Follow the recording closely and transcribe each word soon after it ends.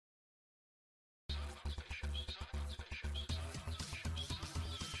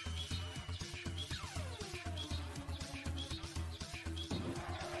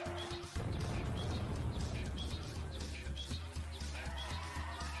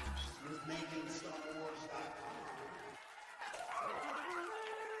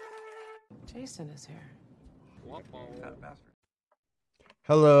Jason is here.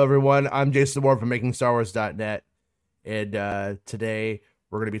 Hello, everyone. I'm Jason Moore from MakingStarWars.net, and today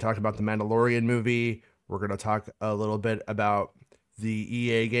we're going to be talking about the Mandalorian movie. We're going to talk a little bit about the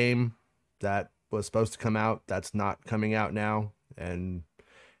EA game that was supposed to come out that's not coming out now, and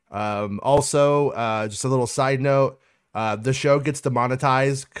also just a little side note. The show gets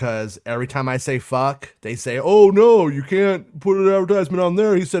demonetized because every time I say fuck, they say, oh no, you can't put an advertisement on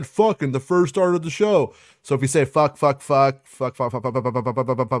there. He said fuck in the first start of the show. So if you say fuck, it'll just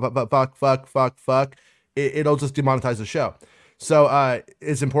demonetize the show. So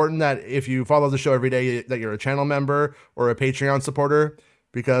it's important that if you follow the show every day, that you're a channel member or a Patreon supporter,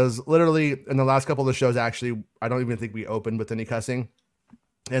 because literally in the last couple of the shows, actually, I don't even think we opened with any cussing.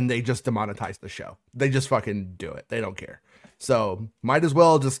 And they just demonetize the show. They just fucking do it. They don't care. So might as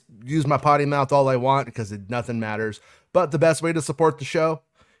well just use my potty mouth all I want because nothing matters. But the best way to support the show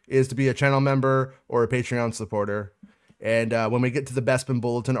is to be a channel member or a Patreon supporter. And when we get to the Bespin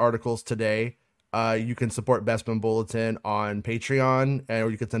Bulletin articles today, you can support Bespin Bulletin on Patreon, or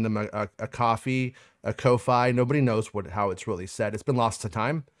you can send them a coffee, a Ko-Fi. Nobody knows how it's really said. It's been lost to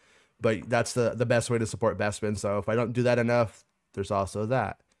time, but that's the best way to support Bespin. So if I don't do that enough, there's also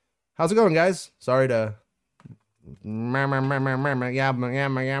that. How's it going, guys? Sorry to on.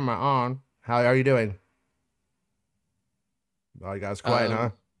 How are you doing? Oh, you guys quiet, huh?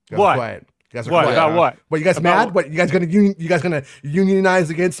 You guys what? Quiet. You guys are what? quiet. About what? What, you guys About mad? What, you guys gonna unionize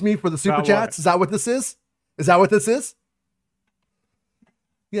against me for the super About chats? what? Is that what this is? Is that what this is?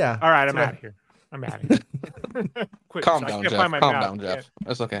 Yeah. All right, I'm out of here. I'm out of here. Quit. Calm I down, can't Jeff. find my Calm mouse. down, Jeff.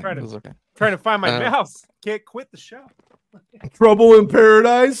 That's okay. Trying to- That's okay. Trying to find my Uh, mouse. Can't quit the show. Trouble in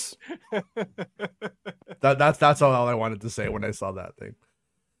paradise. That's all I wanted to say when I saw that thing.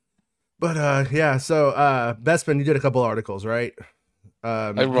 But yeah, so Bespin, you did a couple articles, right?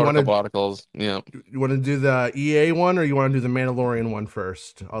 I wrote a couple articles. Yeah, You want to do the EA one, or you want to do the Mandalorian one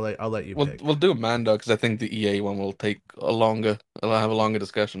first? I'll let you pick. we'll do Mando because I think the EA one will take a longer. I'll have a longer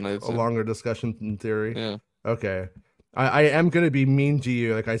discussion. I'd A say. longer discussion in theory. Yeah. Okay. I am gonna be mean to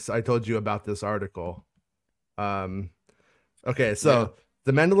you, like I told you about this article. Okay, so Yeah.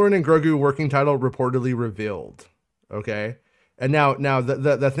 the Mandalorian and Grogu working title reportedly revealed. Okay, and now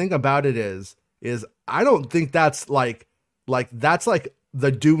the thing about it is I don't think that's like that's like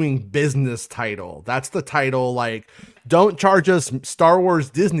the doing business title. That's the title, like, don't charge us Star Wars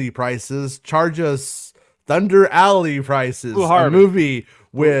Disney prices, charge us Thunder Alley prices. A movie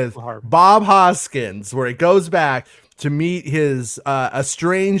with Bob Hoskins where it goes back to meet his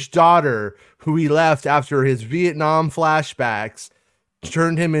estranged daughter who he left after his Vietnam flashbacks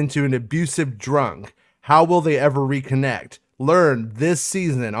turned him into an abusive drunk. How will they ever reconnect? Learn this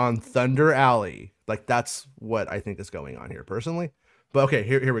season on Thunder Alley. Like, that's what I think is going on here personally. But okay,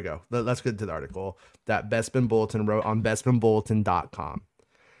 here we go. Let's get to the article that Bespin Bulletin wrote on BespinBulletin.com.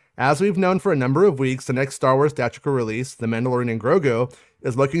 As we've known for a number of weeks, the next Star Wars theatrical release, The Mandalorian and Grogu,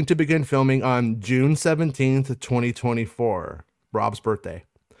 is looking to begin filming on June 17th, 2024, Rob's birthday.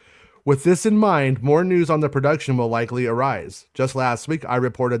 With this in mind, more news on the production will likely arise. Just last week, I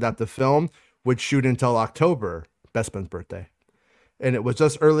reported that the film would shoot until October, Bespin's birthday. And it was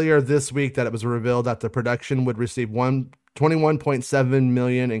just earlier this week that it was revealed that the production would receive $21.7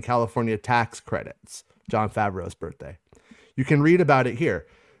 million in California tax credits, Jon Favreau's birthday. You can read about it here.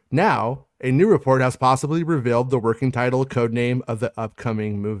 Now, a new report has possibly revealed the working title codename of the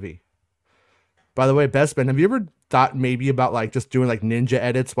upcoming movie. By the way, Bespin, have you ever thought maybe about like just doing like ninja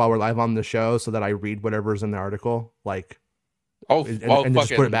edits while we're live on the show so that I read whatever's in the article? Like, and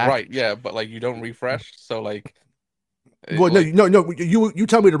just put it back? Right, yeah, but like you don't refresh, so like. Well, no. You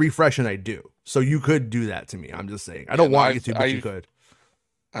tell me to refresh and I do. So you could do that to me. I'm just saying. I don't want you to, but you could.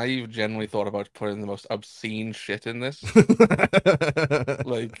 I generally thought about putting the most obscene shit in this,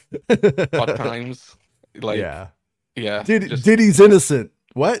 like hot times. Like, yeah. Diddy's innocent.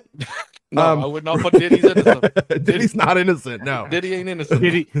 What? No, I would not put Diddy's innocent. Diddy's not innocent. No, Diddy ain't innocent.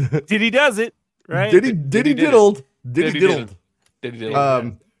 Diddy does it, right? Diddy diddled. Diddy diddled. Did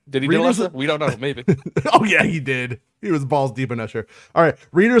he diddle us? We don't know. Maybe. Oh yeah, he did. He was balls deep in Usher. All right,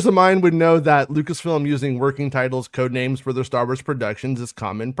 readers of mine would know that Lucasfilm using working titles, code names for their Star Wars productions is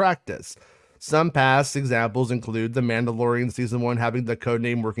common practice. Some past examples include The Mandalorian Season 1 having the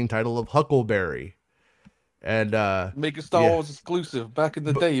codename working title of Huckleberry. And make a Star Wars exclusive back in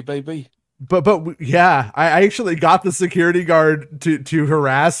the day, baby. But yeah, I actually got the security guard to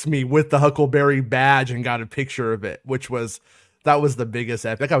harass me with the Huckleberry badge and got a picture of it, that was the biggest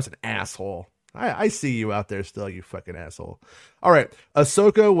epic. That guy was an asshole. I see you out there still, you fucking asshole. All right.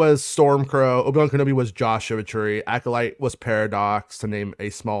 Ahsoka was Stormcrow. Obi-Wan Kenobi was Joshua Tree. Acolyte was Paradox, to name a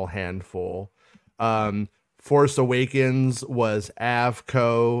small handful. Force Awakens was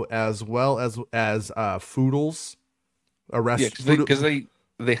Avco, as well as Foodles. Because they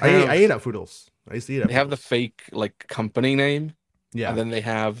I have ate at Foodles. I used to eat at they have the Foodles. fake like company name, Yeah. and then they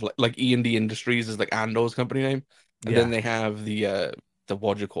have like E&D Industries is like Ando's company name, and then Yeah. they have the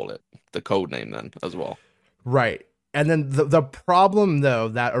what do you call it, the code name then as well. Right. And then the problem though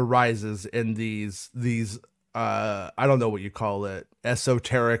that arises in these I don't know what you call it,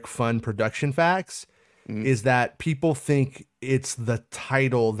 esoteric fun production facts, is that people think it's the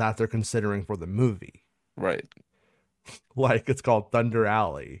title that they're considering for the movie. Right. Like it's called Thunder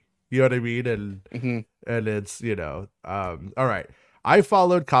Alley. You know what I mean? Mm-hmm. And it's, all right. I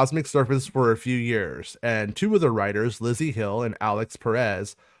followed Cosmic Surface for a few years, and two of the writers, Lizzie Hill and Alex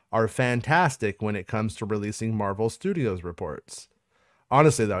Perez, are fantastic when it comes to releasing Marvel Studios reports.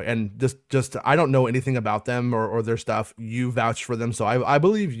 Honestly, though, and just I don't know anything about them or their stuff. You vouch for them, so I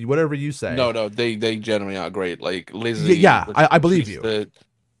believe you, whatever you say. No, they generally are great. Like Lizzie, yeah, I believe you.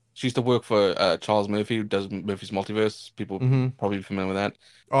 She used to work for Charles Murphy, who does Murphy's Multiverse. People probably be familiar with that.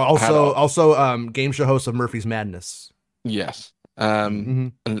 Also, game show host of Murphy's Madness. Yes.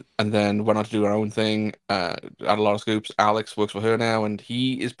 And then went on to do her own thing. Had a lot of scoops. Alex works for her now, and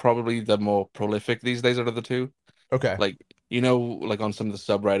he is probably the more prolific these days out of the two. Okay. Like, like on some of the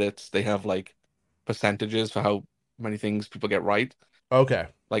subreddits, they have like percentages for how many things people get right. Okay.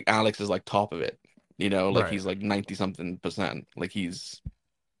 Like Alex is like top of it. Like right. he's like 90 something %. Like he's,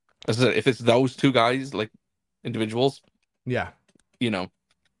 as I said, if it's those two guys, like individuals, yeah,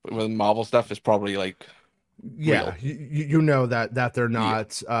 with Marvel stuff, it's probably like, yeah, you know that they're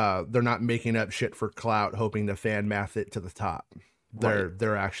not making up shit for clout, hoping to fan math it to the top.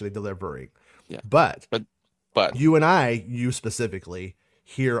 They're actually delivering. Yeah. But you you specifically,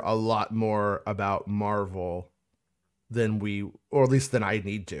 hear a lot more about Marvel than or at least than I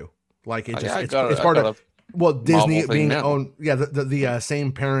need to. Like it's part of Disney being owned. Yeah, the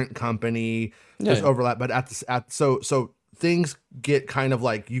same parent company. There's overlap, but so things get kind of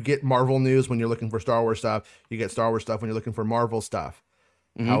like, you get Marvel news when you're looking for Star Wars stuff. You get Star Wars stuff when you're looking for Marvel stuff.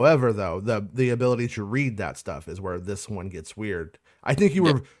 Mm-hmm. However, though, the ability to read that stuff is where this one gets weird. I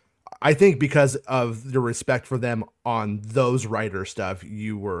think because of your respect for them on those writer stuff,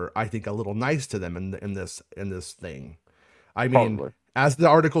 you were, I think, a little nice to them in this thing. I mean, probably. As the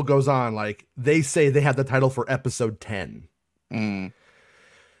article goes on, like they say they had the title for episode 10.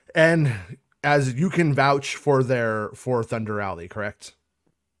 And as you can vouch for Thunder Alley, correct?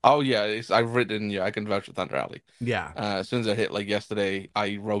 Oh yeah, I've written. Yeah, I can vouch for Thunder Alley. Yeah. As soon as I hit like yesterday,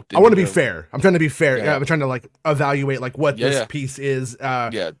 I wrote. I want to be fair. I'm trying to be fair. Yeah. I'm trying to like evaluate like what this piece is.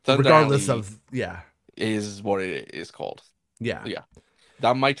 Thunder regardless Alley of is what it is called. Yeah.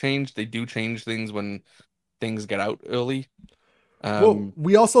 That might change. They do change things when things get out early. Well,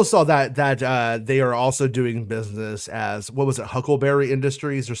 we also saw that they are also doing business as, what was it, Huckleberry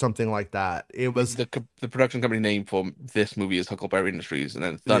Industries or something like that. It was the production company name for this movie is Huckleberry Industries, and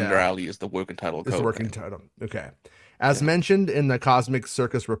then Thunder Alley is the working title. It's the working title. Okay. As mentioned in the Cosmic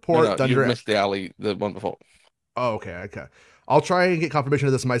Circus report, you missed the alley, the one before. Oh, okay. I'll try and get confirmation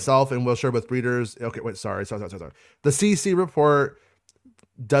of this myself, and we'll share with readers. Okay, wait, sorry. The CC report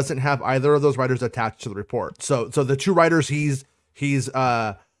doesn't have either of those writers attached to the report. So the two writers he's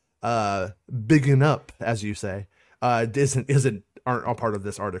bigging up, as you say, aren't a part of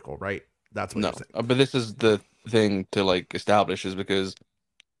this article, right? That's what you're saying. But this is the thing to like establish, is because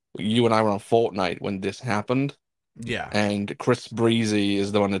you and I were on Fortnite when this happened. Yeah. And Chris Breezy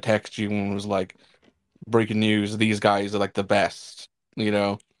is the one that texted you and was like, breaking news, these guys are like the best,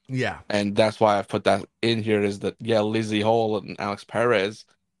 Yeah. And that's why I've put that in here, is that Lizzie Hall and Alex Perez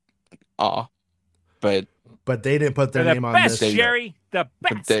are, but they didn't put their name on this. Jerry, the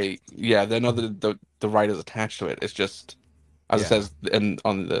best. But they're not the writers attached to it. It's just, as it says in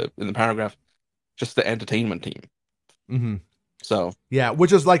the paragraph, just the entertainment team. Mm-hmm. So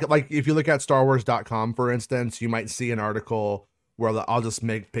which is like if you look at StarWars.com, for instance, you might see an article where I'll just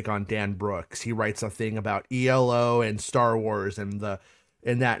pick on Dan Brooks. He writes a thing about ELO and Star Wars and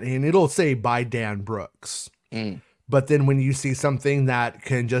it'll say by Dan Brooks. But then when you see something that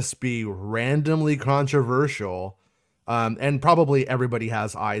can just be randomly controversial, and probably everybody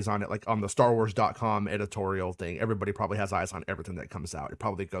has eyes on it, like on the StarWars.com editorial thing, everybody probably has eyes on everything that comes out. It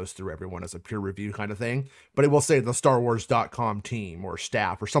probably goes through everyone as a peer review kind of thing, but it will say the StarWars.com team or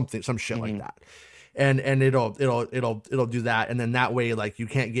staff or something, some shit like that. And it'll do that. And then that way, like, you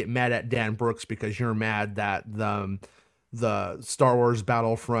can't get mad at Dan Brooks because you're mad that the Star Wars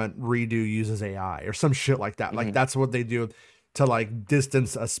Battlefront redo uses AI or some shit like that. Like that's what they do to like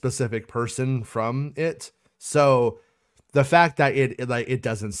distance a specific person from it. So the fact that it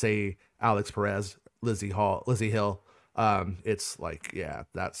doesn't say Alex Perez, Lizzie Hill, it's like, yeah,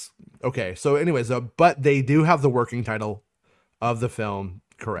 that's okay. So anyways, but they do have the working title of the film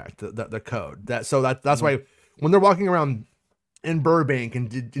correct, the code. That's why when they're walking around in Burbank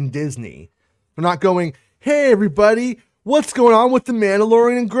and in Disney, they're not going, "Hey everybody, what's going on with the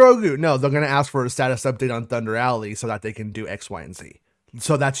Mandalorian and Grogu?" No, they're gonna ask for a status update on Thunder Alley so that they can do X, Y, and Z.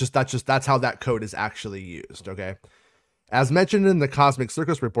 So that's how that code is actually used. Okay. As mentioned in the Cosmic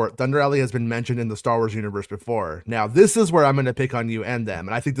Circus report, Thunder Alley has been mentioned in the Star Wars universe before. Now, this is where I'm going to pick on you and them,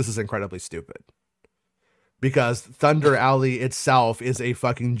 and I think this is incredibly stupid. Because Thunder Alley itself is a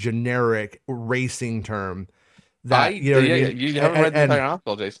fucking generic racing term. That you haven't read the entire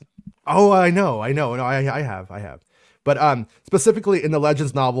article, Jason. Oh, I know. No, I have. But specifically in the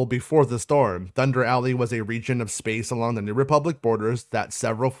Legends novel Before the Storm, Thunder Alley was a region of space along the New Republic borders that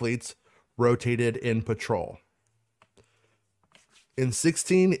several fleets rotated in patrol. In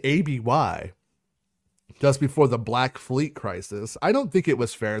 16 ABY, just before the Black Fleet crisis, I don't think it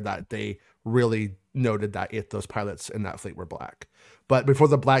was fair that they really noted that those pilots in that fleet were black. But before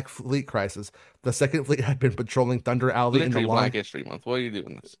the Black Fleet crisis, the Second Fleet had been patrolling Thunder Alley Literally in the Black History Month. Why are you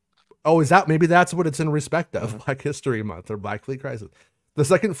doing this? Oh, is that maybe that's what it's in respect of? Black History Month or Black Fleet crisis. The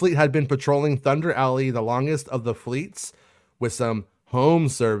Second Fleet had been patrolling Thunder Alley, the longest of the fleets, with some home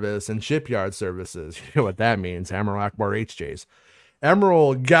service and shipyard services. You know what that means? Admiral Akbar HJs.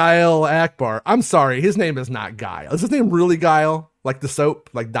 Admiral Guile Akbar. I'm sorry, his name is not Guile. Is his name really Guile? Like the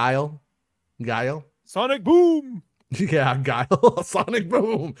soap? Like Dial? Guile? Sonic Boom! Yeah, Guile. Sonic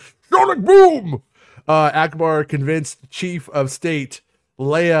Boom! Sonic Boom! Akbar convinced Chief of State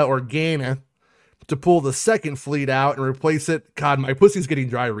Leia Organa to pull the Second Fleet out and replace it. God, my pussy's getting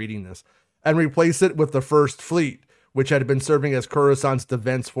dry reading this. And replace it with the First Fleet, which had been serving as Coruscant's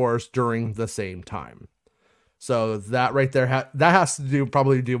defense force during the same time. So that right there, that has to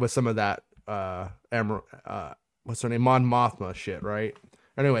probably do with some of that, what's her name? Mon Mothma shit, right?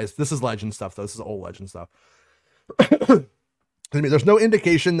 Anyways, this is legend stuff, though. This is old legend stuff. There's no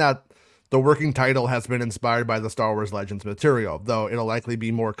indication that the working title has been inspired by the Star Wars Legends material, though it'll likely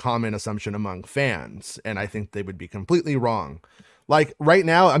be more common assumption among fans, and I think they would be completely wrong. Like, right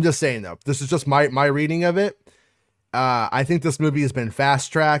now, I'm just saying, though, this is just my reading of it. I think this movie has been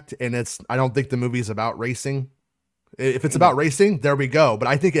fast-tracked, and I don't think the movie is about racing. If it's about racing, there we go. But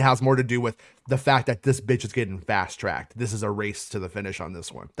I think it has more to do with the fact that this bitch is getting fast-tracked. This is a race to the finish on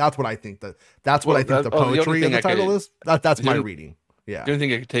this one. That's what I think. That's what I think the poetry of the title is. That's my reading. Yeah. The only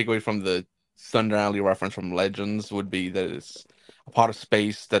thing I could take away from the Thunder Alley reference from Legends would be that it's a part of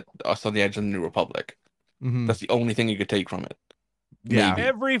space that is on the edge of the New Republic. Mm-hmm. That's the only thing you could take from it. Yeah, maybe.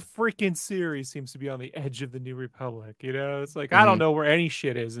 Every freaking series seems to be on the edge of the New Republic. You know, it's like I don't know where any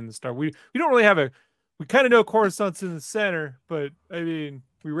shit is in the Star. We don't really have we kind of know Coruscant's in the center, but I mean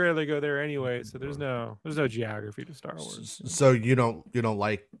we rarely go there anyway. So there's no geography to Star Wars. So you don't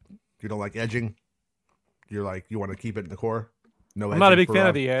like edging. You want to keep it in the core. No, I'm not a big fan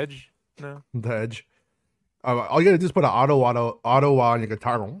of the edge. No, the edge. All you gotta do is put an auto on your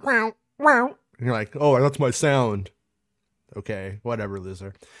guitar, and you're like, oh, that's my sound. Okay, whatever,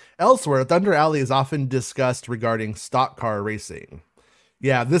 loser. Elsewhere, Thunder Alley is often discussed regarding stock car racing.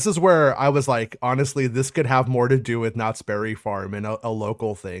 Yeah, this is where I was like, honestly, this could have more to do with Knott's Berry Farm and a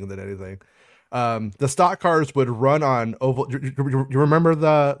local thing than anything. The stock cars would run on oval. You remember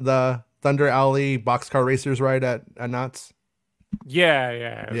the Thunder Alley boxcar racers ride at Knott's?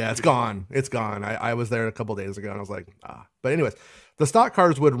 Yeah. Yeah, it's gone. It's gone. I was there a couple days ago and I was like, ah. But anyways, the stock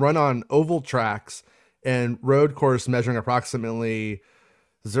cars would run on oval tracks and road course measuring approximately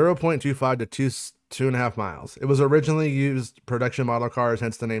 0.25 to 2.5 miles. It was originally used production model cars,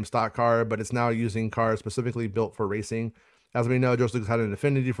 hence the name stock car, but it's now using cars specifically built for racing. As we know, George Lucas had an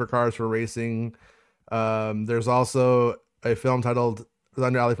affinity for cars for racing. There's also a film titled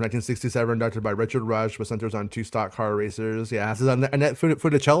Thunder Alley from 1967, directed by Richard Rush, which centers on two stock car racers. Yeah, this is Annette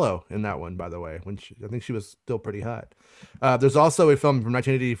Funicello in that one, by the way. I think she was still pretty hot. There's also a film from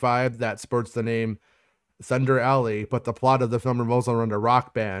 1985 that sports the name Thunder Alley, but the plot of the film revolves around a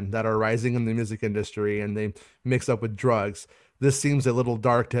rock band that are rising in the music industry and they mix up with drugs. This seems a little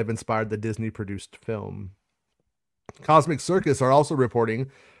dark to have inspired the Disney-produced film. Cosmic Circus are also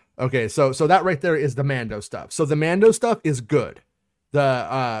reporting. Okay, so that right there is the Mando stuff. So the Mando stuff is good.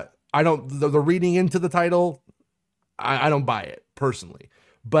 The reading into the title, I don't buy it personally.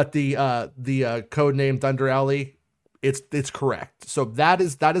 But the code name Thunder Alley, it's correct. So that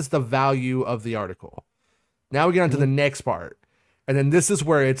is the value of the article. Now we get on to the next part. And then this is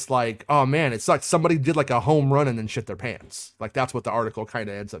where it's like, oh man, it's like somebody did like a home run and then shit their pants. Like that's what the article kind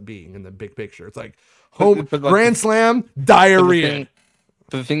of ends up being in the big picture. It's like grand slam, diarrhea.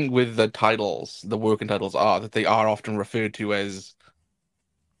 The thing with the titles, the working titles are that they are often referred to as,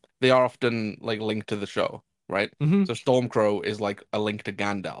 they are often like linked to the show, right? Mm-hmm. So Stormcrow is like a link to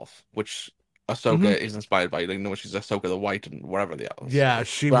Gandalf, which Ahsoka is inspired by. You know, she's Ahsoka the White and whatever the else. Yeah,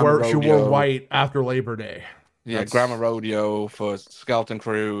 she wore white after Labor Day. Yeah, Grammar Rodeo for Skeleton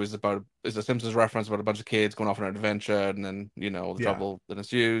Crew is a Simpsons reference about a bunch of kids going off on an adventure and then, you know, the trouble that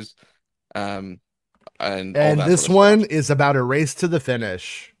ensues. And this one is about a race to the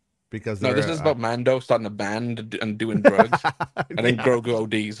finish because this is about Mando starting a band and doing drugs, and then Grogu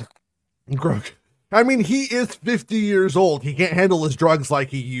ODs. Grogu. I mean, he is 50 years old. He can't handle his drugs like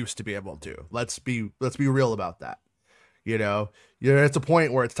he used to be able to. Let's be real about that. You know, it's a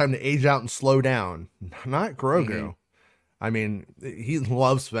point where it's time to age out and slow down. Not Grogu. Mm-hmm. I mean, he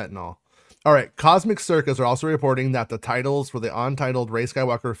loves fentanyl. All right, Cosmic Circus are also reporting that the titles for the untitled Rey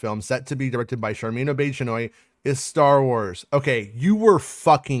Skywalker film set to be directed by Sharmeen Obaid-Chinoy is Star Wars. Okay, you were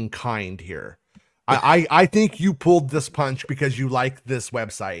fucking kind here. I think you pulled this punch because you like this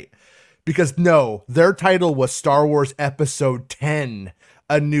website. Because no, their title was Star Wars Episode 10,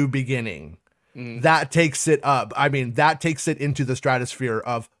 A New Beginning. That takes it up. I mean, that takes it into the stratosphere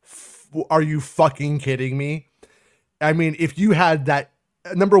of, are you fucking kidding me? I mean, if you had that,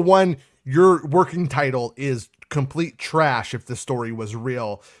 number one, your working title is complete trash if the story was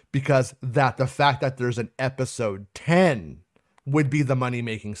real, because the fact that there's an episode 10 would be the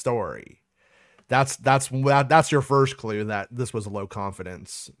money-making story. That's your first clue that this was a low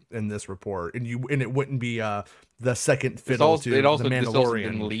confidence in this report, and it wouldn't be the second fiddle to the Mandalorian. This also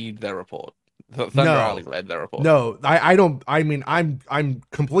didn't lead their report. Thunder Alley led their report. No, I don't. I mean, I'm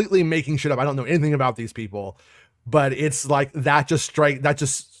completely making shit up. I don't know anything about these people, but it's like that just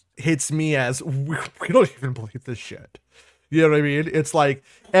hits me as we don't even believe this shit. You know what I mean? It's like,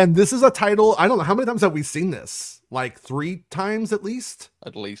 and this is a title. I don't know how many times have we seen this? Like 3 times at least.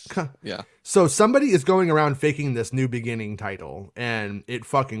 At least, yeah. So somebody is going around faking this New Beginning title, and it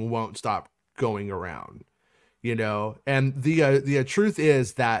fucking won't stop going around. You know, and the truth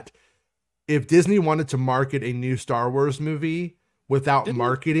is that if Disney wanted to market a new Star Wars movie without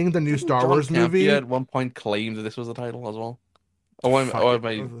marketing the new Star Wars movie, at one point claimed that this was the title as well.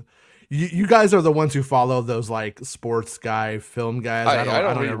 You guys are the ones who follow those like sports guy, film guys. I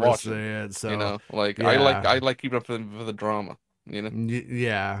don't really ever watch say it. So you know, like I like keeping up for the drama. You know.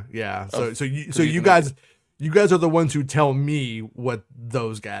 Yeah. So you guys are the ones who tell me what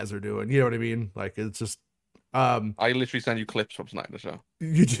those guys are doing. You know what I mean? Like it's just. I literally send you clips from Snyder Show.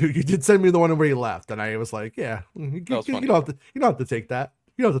 You did send me the one where he left, and I was like, yeah, you don't have to take that.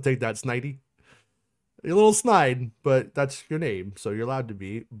 You don't have to take that, Snidey. You're a little snide, but that's your name, so you're allowed to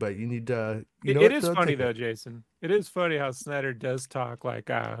be. But you need to. It is funny though, Jason. It is funny how Snyder does talk like,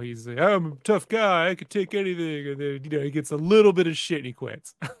 he's like, I'm a tough guy. I could take anything, and then he gets a little bit of shit and he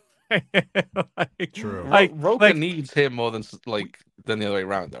quits. True. Roka needs him more than the other way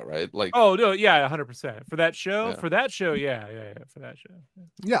around, though, right? Like, oh no, yeah, 100% for that show. Yeah. For that show, yeah, for that show.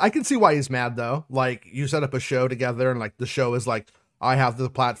 Yeah, I can see why he's mad though. Like, you set up a show together, and like the show is like, I have the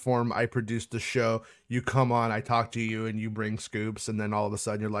platform, I produce the show. You come on, I talk to you, and you bring scoops, and then all of a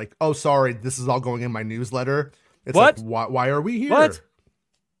sudden you're like, oh, sorry, this is all going in my newsletter. It's what? Like, why are we here? What's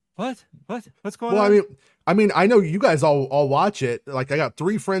going on? I mean, I know you guys all watch it. Like, I got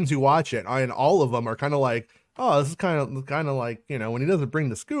 3 friends who watch it, and all of them are kind of like, oh, this is kind of like, you know, when he doesn't bring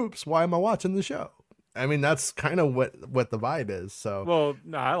the scoops, why am I watching the show? I mean, that's kind of what the vibe is. So, well,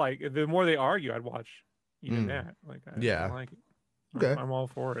 no, I like it. The more they argue, I'd watch even that. Like, I like it. Okay, I'm all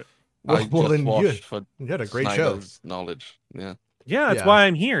for it. Well, then you had a great Snyder's show. Knowledge, yeah, that's why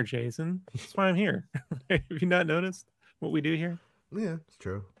I'm here, Jason. That's why I'm here. Have you not noticed what we do here? Yeah, it's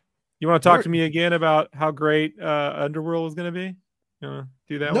true. You want to talk to me again about how great Underworld was going to be? You want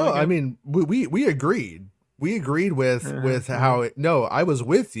to do that? No, I mean we agreed. We agreed with how it. No, I was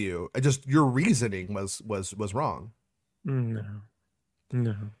with you. Just your reasoning was wrong. No.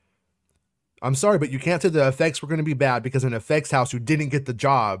 I'm sorry, but you can't say the effects were going to be bad because an effects house who didn't get the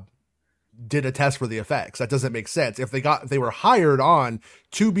job did a test for the effects. That doesn't make sense. If they were hired on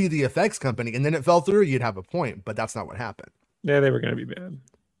to be the effects company and then it fell through, you'd have a point. But that's not what happened. Yeah, they were going to be bad.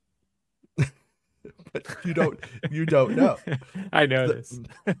 But you don't know. I know this.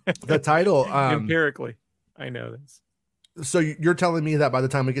 The title empirically, I know this. So you're telling me that by the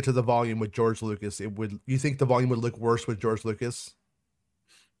time we get to the volume with George Lucas, you think the volume would look worse with George Lucas?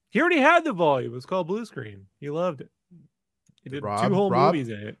 He already had the volume. It was called blue screen. He loved it. He did 2 whole movies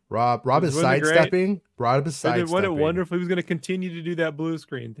in it. Rob is sidestepping. Rob is sidestepping. What a wonderful. He was going to continue to do that blue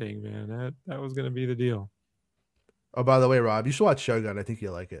screen thing, man. That was going to be the deal. Oh, by the way, Rob, you should watch Shogun. I think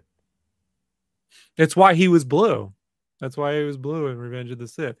you'll like it. That's why he was blue. That's why he was blue in Revenge of the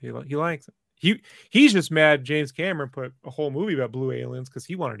Sith. He likes it. He's just mad James Cameron put a whole movie about blue aliens because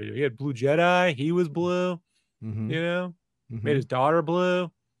he wanted to do it. He had Blue Jedi. He was blue. Mm-hmm. You know, made his daughter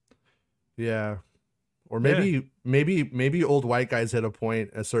blue. Yeah. Or maybe old white guys hit a point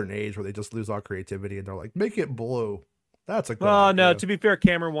at a certain age where they just lose all creativity and they're like, make it blue. That's a good idea. No, to be fair,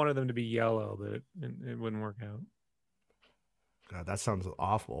 Cameron wanted them to be yellow, but it wouldn't work out. God, that sounds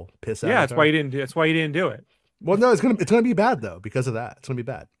awful. Piss. Yeah, that's why he didn't do it. Well, no, it's gonna be bad though because of that. It's gonna be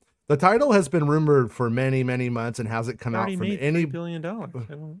bad. The title has been rumored for many, many months and hasn't come out from any $3 billion.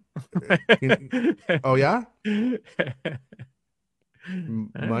 Oh yeah.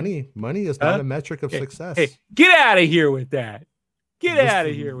 Money is not a metric of success. Hey, get out of here with that.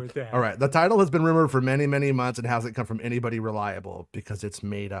 All right. The title has been rumored for many, many months and hasn't come from anybody reliable because it's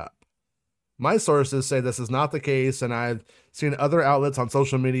made up. My sources say this is not the case, and I've seen other outlets on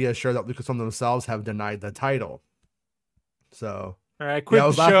social media share that Lucasfilm themselves have denied the title. So, all right, I quit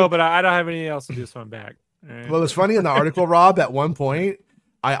the show, but I don't have anything else to do, so I'm back. Right. Well, it was funny in the article, Rob, at one point,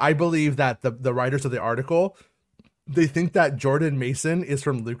 I believe that the writers of the article, they think that Jordan Mason is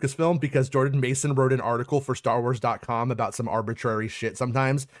from Lucasfilm because Jordan Mason wrote an article for StarWars.com about some arbitrary shit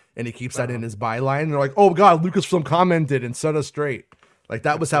sometimes, and he keeps that in his byline. And they're like, "Oh God, Lucasfilm commented and set us straight." Like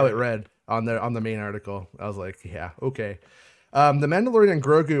that was how it read on the main article. I was like, "Yeah, okay." The Mandalorian and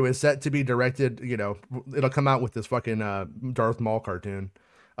Grogu is set to be directed. You know, it'll come out with this fucking Darth Maul cartoon.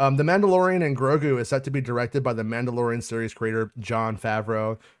 The Mandalorian and Grogu is set to be directed by the Mandalorian series creator Jon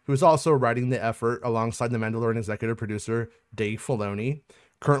Favreau, who's also writing the effort alongside the Mandalorian executive producer Dave Filoni.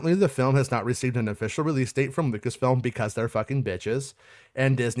 Currently, the film has not received an official release date from Lucasfilm because they're fucking bitches,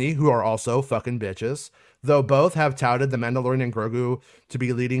 and Disney, who are also fucking bitches, though both have touted the Mandalorian and Grogu to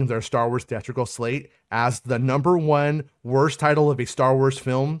be leading their Star Wars theatrical slate as the #1 worst title of a Star Wars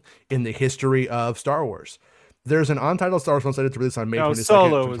film in the history of Star Wars. There's an untitled Star Wars film slated to release on May 22nd.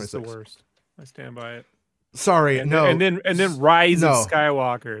 Solo is the worst. I stand by it. Sorry, and no. Then Rise of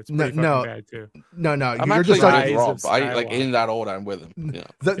Skywalker. It's pretty fucking bad too. No. You're just like Rob. I like in that order. I'm with him.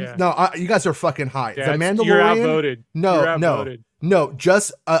 Yeah. No, you guys are fucking high. The Mandalorian. You're outvoted. No.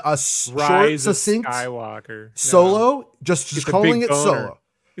 Just a short, succinct Skywalker. Solo. Just calling it Solo.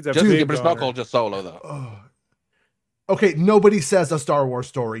 But it's not called just Solo though. Oh. Okay, nobody says a Star Wars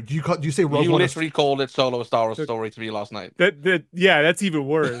story. Do you say Rogue One? You literally called it Solo a Star Wars story to me last night. That's even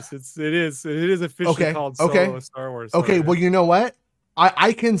worse. It is officially called Solo a Star Wars story. Okay, well you know what?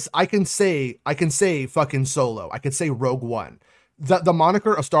 I can say fucking Solo. I could say Rogue One. The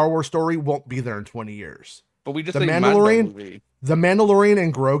moniker a Star Wars story won't be there in 20 years. But we just say Mandalorian movie. The Mandalorian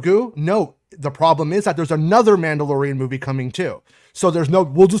and Grogu. No, the problem is that there's another Mandalorian movie coming too. So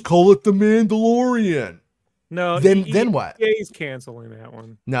we'll just call it The Mandalorian. No, then what? He's canceling that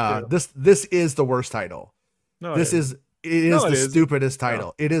one. No, this is the worst title. No, it is the stupidest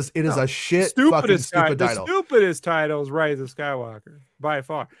title. No. It is a shit fucking stupid title. The stupidest title is Rise of Skywalker by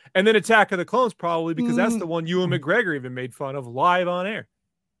far, and then Attack of the Clones probably because that's the one Ewan McGregor even made fun of live on air.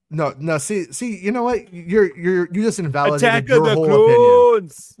 No. See, you know what? You just invalidated Attack your of the whole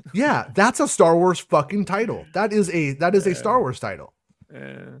Clones. opinion. Yeah, that's a Star Wars fucking title. That is a Star Wars title.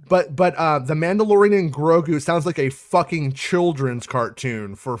 But the Mandalorian and Grogu sounds like a fucking children's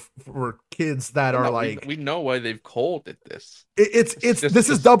cartoon for kids that are like. We know why they've called it this. This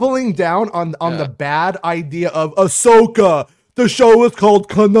is doubling down on the bad idea of Ahsoka. The show is called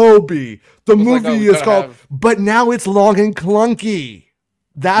Kenobi. The movie is called, but now it's long and clunky.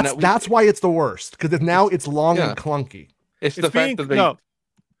 That's why it's the worst because now it's long and clunky. It's the fact that they.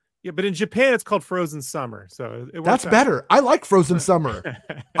 Yeah, but in Japan it's called Frozen Summer, so that's better. I like Frozen Summer.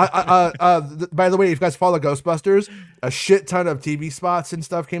 By the way, if you guys follow Ghostbusters, a shit ton of TV spots and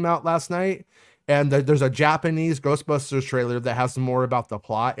stuff came out last night, and there's a Japanese Ghostbusters trailer that has more about the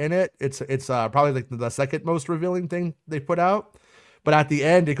plot in it. It's probably like the second most revealing thing they put out, but at the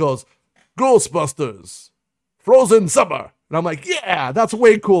end it goes Ghostbusters, Frozen Summer, and I'm like, yeah, that's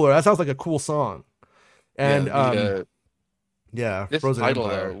way cooler. That sounds like a cool song, and yeah, this Frozen title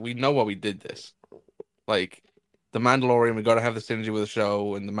Empire. though, we know why we did this. Like the Mandalorian, we got to have the synergy with the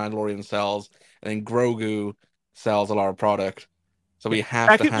show, and the Mandalorian sells, and then Grogu sells a lot of product, so we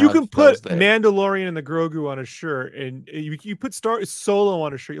have to have. You can put Mandalorian and the Grogu on a shirt, and you put Solo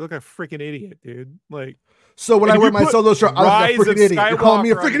on a shirt. You look like a freaking idiot, dude. Like. So when I wear my Solo shirt, I look like a freaking idiot. You're calling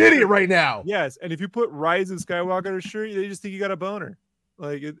me a freaking idiot right now. Yes, and if you put Rise of Skywalker on a shirt, they just think you got a boner.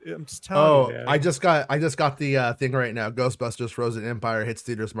 Like I'm just telling you, man. I just got the thing right now. Ghostbusters Frozen Empire hits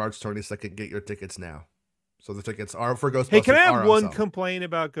theaters March 22nd. Get your tickets now. So the tickets are for Ghostbusters. Hey, can I have are one on sale. complaint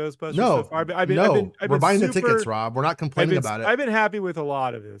about Ghostbusters? No, so far? we're buying the tickets, Rob. We're not complaining about it. I've been happy with a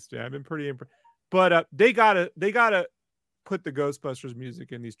lot of this, dude. I've been pretty impressed. But they gotta put the Ghostbusters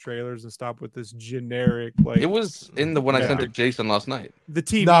music in these trailers and stop with this generic like. It was in the one I sent to Jason last night. The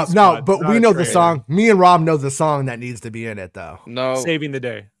TV. No, but we know the song. Me and Rob know the song that needs to be in it, though. No, Saving the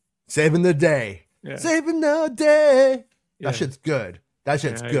Day. Saving the Day. Yeah. Saving the Day. Yeah. That shit's good.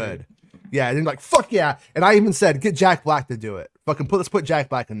 Good. Yeah, and like fuck yeah. And I even said get Jack Black to do it. Let's put Jack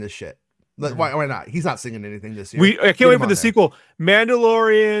Black in this shit. Why not? He's not singing anything this year. I can't wait for the sequel.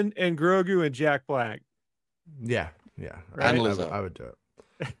 Mandalorian and Grogu and Jack Black. Yeah. Right? And Lizzo. I would do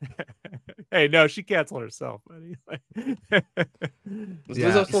it. Hey, no, she canceled herself, buddy. Is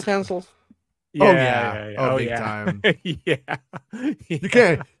Lizzo still canceled? Yeah. Big time. Yeah. You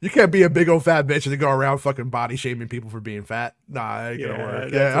can't be a big old fat bitch and go around fucking body shaming people for being fat. Nah, it ain't gonna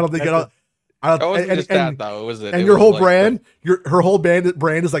work. Yeah, I don't think it'll. It wasn't just that though, was it? And your whole brand, her whole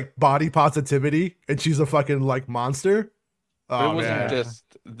brand is like body positivity, and she's a fucking like monster. Oh, it wasn't just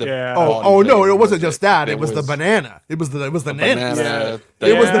the. Yeah. No, it wasn't just that. It was the banana. It was the nanas. Banana,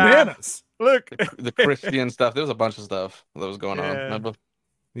 It was the bananas. Look, the Christian stuff. There was a bunch of stuff that was going on. Remember?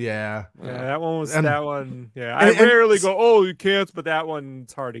 Yeah. That one was that one. Yeah, I rarely go, oh, you can't, but that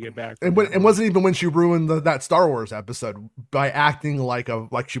one's hard to get back. And it wasn't even when she ruined that Star Wars episode by acting like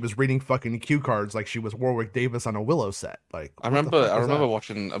she was reading fucking cue cards, like she was Warwick Davis on a Willow set. Like I remember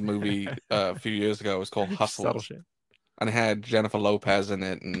watching a movie a few years ago. It was called Hustlers, and it had Jennifer Lopez in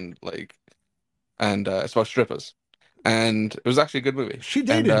it, and it's about strippers. And it was actually a good movie. She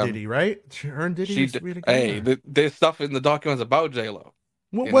dated Diddy, right? Her and Diddy used to be together. Hey, there's stuff in the documents about J-Lo.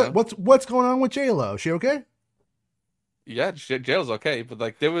 What's going on with J-Lo? She okay? Yeah, J-Lo's okay, but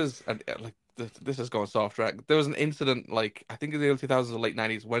like there was this is going soft track. There was an incident like I think in the early 2000s or late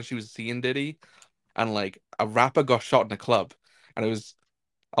 90s when she was seeing Diddy, and like a rapper got shot in a club, and it was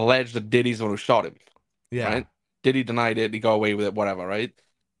alleged that Diddy's the one who shot him. Yeah. Right? Diddy denied it. He got away with it. Whatever. Right?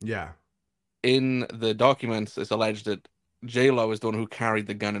 Yeah. In the documents, it's alleged that J-Lo is the one who carried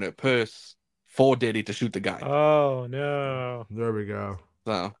the gun in her purse for Diddy to shoot the guy. Oh no! There we go.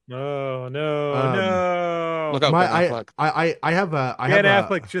 So no. Look out, Ben Affleck. I have Ben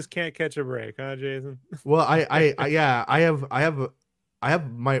Affleck just can't catch a break, huh, Jason? Well, I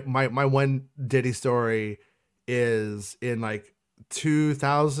have my one Diddy story is in like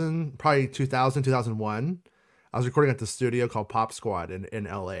 2000, probably 2001. I was recording at the studio called Pop Squad in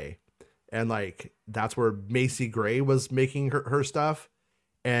LA, and like that's where Macy Gray was making her stuff,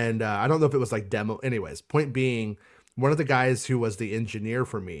 and I don't know if it was like demo. Anyways, point being, one of the guys who was the engineer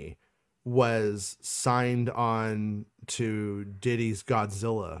for me was signed on to Diddy's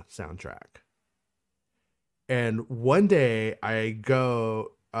Godzilla soundtrack. And one day I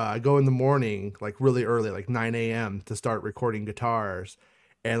go in the morning, like really early, like 9 a.m. to start recording guitars.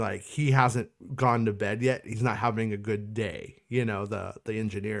 And like, he hasn't gone to bed yet. He's not having a good day, the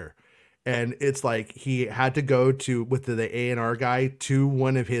engineer. And it's like, he had to go with the A&R guy to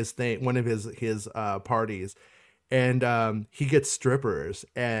one of his parties. And he gets strippers,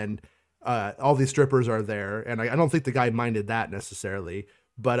 and all these strippers are there. And I don't think the guy minded that necessarily,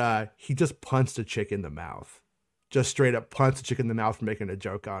 but he just punched a chick in the mouth, just straight up punched a chick in the mouth for making a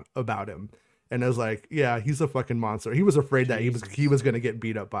joke about him. And I was like, yeah, he's a fucking monster. He was afraid that he was going to get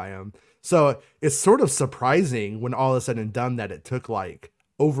beat up by him. So it's sort of surprising when all is said and done that it took like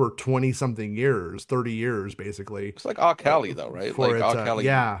over 20 something years, 30 years, basically. It's like R. Kelly though, right? Like R. Kelly,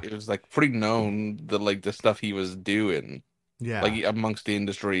 yeah, it was like pretty known that like the stuff he was doing, yeah, like amongst the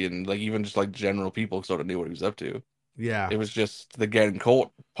industry and like even just like general people sort of knew what he was up to. Yeah, it was just the getting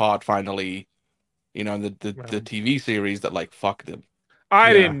caught part finally, the TV series that like fucked him.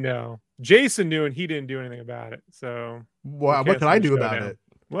 I didn't know. Jason knew, and he didn't do anything about it. So what can I do about it?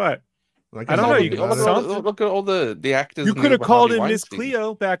 What? Like, I don't know. You can look at all the actors. You could have called in Miss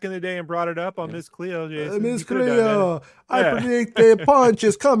Cleo back in the day and brought it up on Miss Cleo, Jason. Miss Cleo, I predict the punch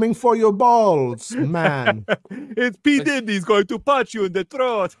is coming for your balls, man. It's P. Diddy's going to punch you in the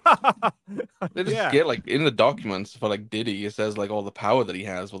throat. They just get like in the documents for like Diddy, it says like all the power that he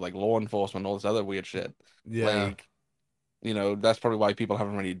has with like law enforcement, all this other weird shit. Yeah. Like, that's probably why people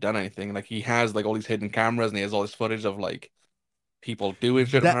haven't really done anything. Like he has like all these hidden cameras and he has all this footage of like people doing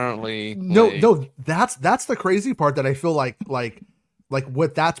shit apparently. No, that's the crazy part that I feel like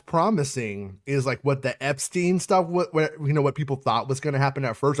what that's promising is like what the Epstein stuff, what people thought was going to happen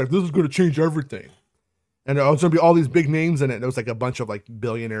at first. Like, this is going to change everything. And there's going to be all these big names in it. And it was like a bunch of like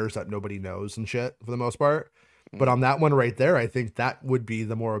billionaires that nobody knows and shit for the most part. But on that one right there, I think that would be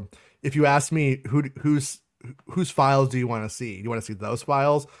the more. If you ask me whose files do you want to see? Do you want to see those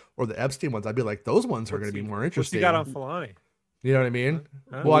files or the Epstein ones? I'd be like, those ones are going to be more interesting. What's he got on Filani? You know what I mean?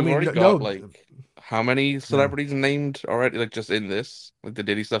 Well, I mean, already got like how many celebrities named already? Like just in this, like the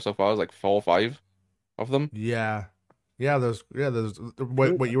Diddy stuff so far is like 4 or 5 of them. Yeah. There's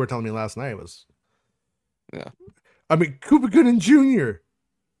what you were telling me last night was. Yeah. I mean, Cuba Gooding Jr.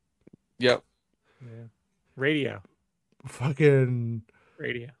 Yep. Yeah. Radio. Fucking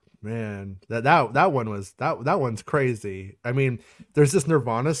Radio. Man, that one was that one's crazy. I mean, there's this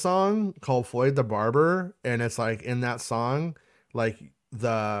Nirvana song called Floyd the Barber, and it's like in that song, like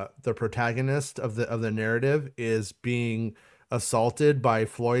the protagonist of the narrative is being assaulted by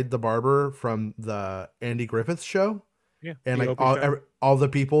Floyd the Barber from the Andy Griffith show. Yeah, and like all the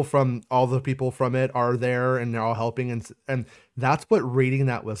people from it are there, and they're all helping, and that's what reading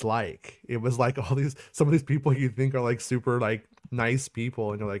that was like. It was like some of these people you think are like super like nice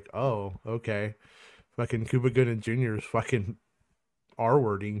people, and you're like, oh, okay, fucking Cuba Gooding Jr. is fucking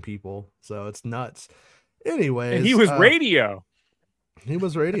R-wording people, so it's nuts. Anyways, and he was radio. He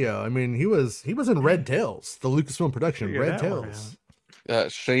was radio. I mean, he was in Red Tails, the Lucasfilm production, Red Tails.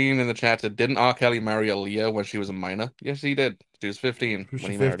 Shane in the chat said, didn't R. Kelly marry Aaliyah when she was a minor? Yes, he did. She was 15 when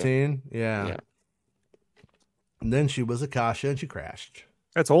he married her. 15? Yeah. And then she was Akasha and she crashed.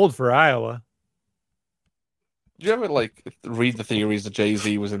 That's old for Iowa. Did you ever like read the theories that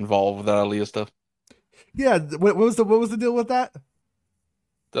Jay-Z was involved with that Aaliyah stuff? Yeah, what was the deal with that?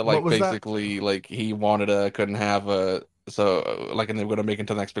 That like basically that? Like he wanted a couldn't have a like and they were gonna make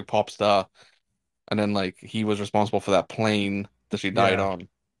into the next big pop star, and then like he was responsible for that plane that she died on.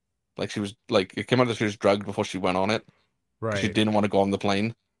 Like she was like it came out that she was drugged before she went on it. Right. She didn't want to go on the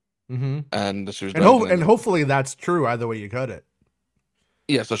plane. Mm-hmm. And she was and hopefully that's true either way you cut it.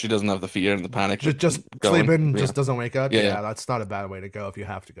 Yeah, so she doesn't have the fear and the panic. Just sleeping, just doesn't wake up. Yeah, that's not a bad way to go if you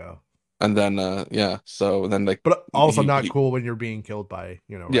have to go. And then so then like but also not cool when you're being killed by,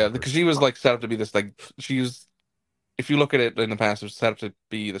 because she was like set up to be this like she's if you look at it in the past, it was set up to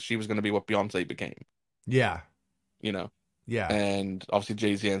be that she was going to be what Beyonce became. Yeah. Yeah. And obviously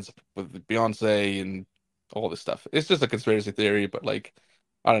Jay-Z ends up with Beyonce and all this stuff. It's just a conspiracy theory, but like,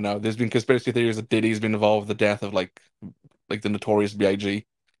 I don't know. There's been conspiracy theories that Diddy's been involved with the death of like the Notorious B.I.G.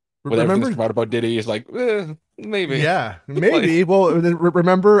 With everything that's about Diddy is like, maybe. Yeah, maybe. Well,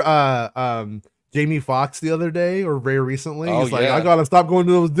 remember Jamie Foxx the other day or very recently? He's like, I gotta stop going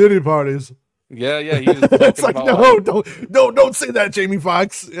to those Diddy parties. Yeah. He was it's like, no, don't say that, Jamie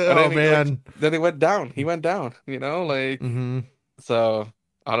Foxx. Oh man. Then he went down. Like So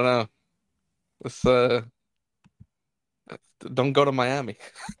I don't know. Let's don't go to Miami.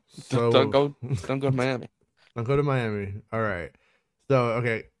 Don't go to Miami. Don't go to Miami. All right. So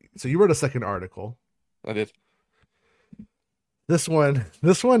okay. So you wrote a second article. I did. This one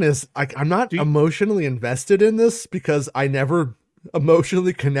is I'm not emotionally invested in this because I never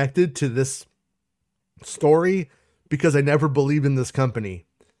emotionally connected to this story because I never believed in this company,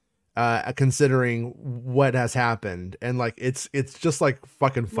 considering what has happened, and like it's just like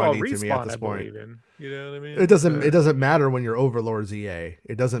fucking funny to me at this point. You know what I mean? It doesn't matter when your overlord's EA.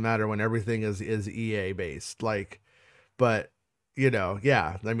 It doesn't matter when everything is EA based. Like, but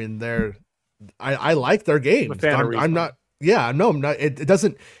I mean I like their games. I'm not. Yeah, no, I'm not. It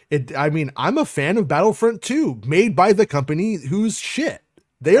doesn't. I mean, I'm a fan of Battlefront 2, made by the company who's shit.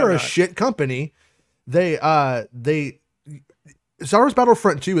 They are a shit company. Star Wars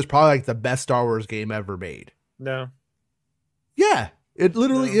Battlefront 2 is probably like the best Star Wars game ever made. No. Yeah, it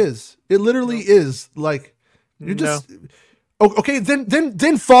literally is. It literally is. Like, you just okay.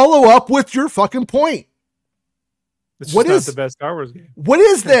 Then follow up with your fucking point. It's just not the best Star Wars game? What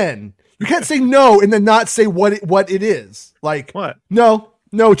is then? You can't say no and then not say what it is. Like what? No,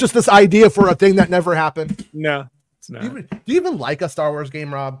 just this idea for a thing that never happened. No, it's not. Do you even like a Star Wars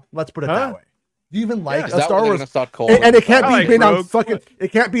game, Rob? Let's put it that way. Do you even like a Star Wars? And it can't be made on fucking.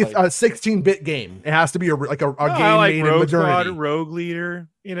 It can't be a 16-bit game. It has to be a game made in modernity. Rogue Leader,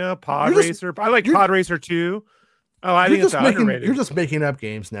 Pod Racer. I like Pod Racer 2. Oh, I think it's underrated. You're just making up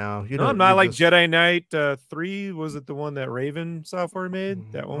games now. No, I'm not like Jedi Knight 3. Was it the one that Raven Software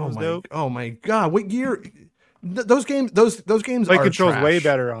made? That one was dope. Oh my god, what year? Those games. Those games. Play are controls trash. way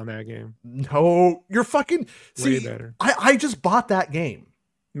better on that game. No, you're fucking way better. I just bought that game.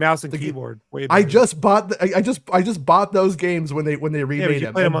 Mouse and keyboard. Way better. I just bought. I just bought those games when they remade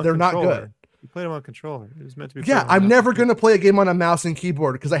them. And they're not good. You played them on controller. It was meant to be. Yeah, I'm never gonna play a game on a mouse and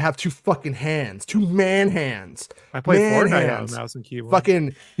keyboard because I have two fucking hands, two man hands. I play Fortnite on mouse and keyboard.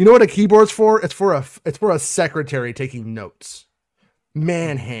 Fucking, you know what a keyboard's for? It's for a secretary taking notes.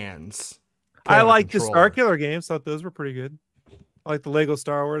 Man hands. I like the Starkiller games. Thought those were pretty good. I like the Lego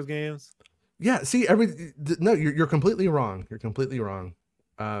Star Wars games. Yeah, see, no, you're completely wrong. You're completely wrong.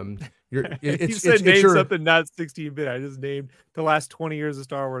 You said name something not 16-bit. I just named the last 20 years of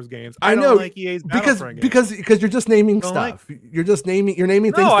Star Wars games. I know, don't like EA's Battlefront games. because you're just naming stuff. You're naming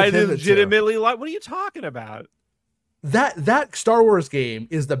things. No, I legitimately like. What are you talking about? That Star Wars game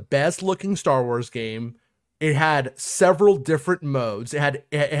is the best looking Star Wars game. It had several different modes.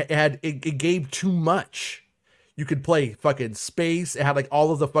 It gave too much. You could play fucking space. It had like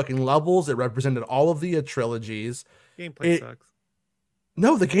all of the fucking levels. It represented all of the trilogies. Gameplay sucks.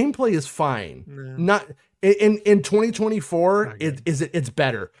 No, the gameplay is fine. No. Not in 2024. It's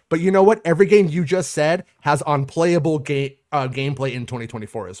better. But you know what? Every game you just said has unplayable gameplay in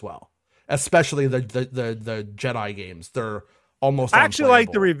 2024 as well. Especially the Jedi games. They're almost. I actually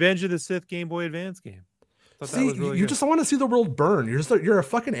like the Revenge of the Sith Game Boy Advance game. See, you just want to see the world burn. You're a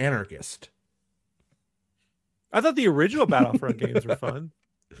fucking anarchist. I thought the original Battlefront games were fun.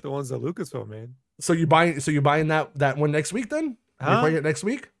 The ones that Lucasfilm made. So you buying that one next week then? You playing it next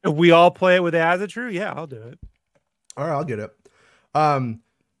week? If we all play it with Azatru, yeah, I'll do it. All right, I'll get it.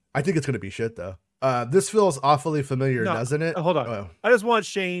 I think it's gonna be shit though. This feels awfully familiar, doesn't it? Hold on. Oh. I just want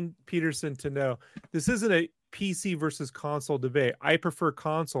Shane Peterson to know this isn't a PC versus console debate. I prefer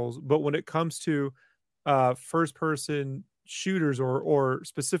consoles, but when it comes to first person shooters or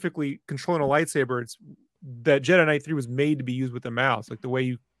specifically controlling a lightsaber, it's that Jedi Knight 3 was made to be used with the mouse, like the way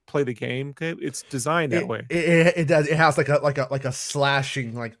you play the game. Okay, it's designed that way. It does. It has like a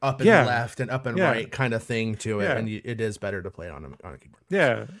slashing, like up and left and up and right kind of thing to it, and it is better to play it on a keyboard.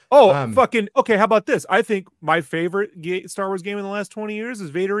 Yeah. Oh, fucking okay. How about this? I think my favorite Star Wars game in the last 20 years is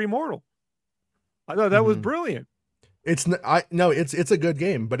Vader Immortal. I thought that was brilliant. It's a good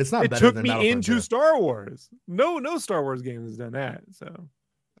game, but it's not. It took me into Star Wars. No Star Wars game has done that. So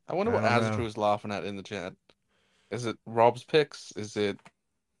I wonder what Azatru is laughing at in the chat. Is it Rob's picks? Is it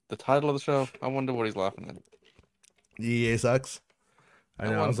the title of the show? I wonder what he's laughing at. EA sucks. I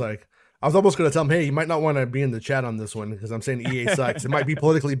know. I was almost going to tell him, hey, you might not want to be in the chat on this one because I'm saying EA sucks. It might be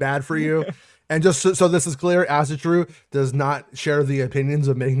politically bad for you. And just so this is clear, Azatru does not share the opinions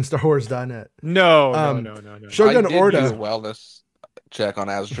of making.StarWars.net. No. Shogun I did Orta. do a wellness check on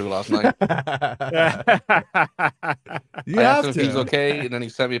Azatru last night. You I have asked him to. if he's okay, and then he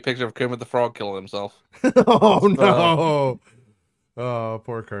sent me a picture of Kermit the Frog killing himself. Oh no! Oh,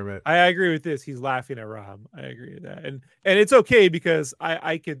 poor Kermit. I agree with this. He's laughing at Rob. I agree with that, and it's okay because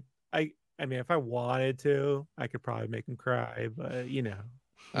I mean, if I wanted to, I could probably make him cry, but you know.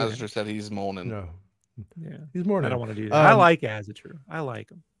 Azatru said he's mourning. No. Yeah, he's mourning. I don't want to do that. I like Azatru. I like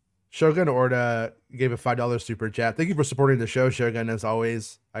him. Shogun Orta gave a $5 super chat. Thank you for supporting the show, Shogun. As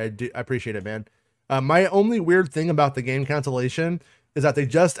always, I appreciate it, man. My only weird thing about the game cancellation is that they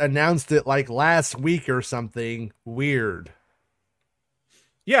just announced it like last week or something weird.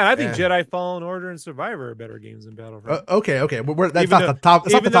 Yeah, I think Jedi Fallen Order and Survivor are better games than Battlefront. Okay. That's not the top.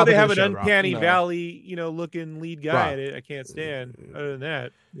 That's not the Even though topic they have of an the show, Uncanny Rob. Valley, looking lead guy in it, I can't stand. Other than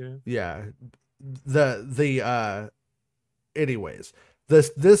that, yeah. Anyways,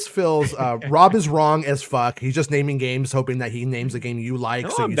 this feels Rob is wrong as fuck. He's just naming games, hoping that he names a game you like,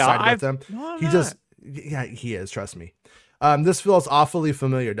 so you side with them. No, He is. Trust me. This feels awfully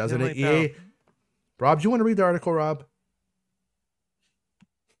familiar, doesn't it? EA. Rob, do you want to read the article, Rob?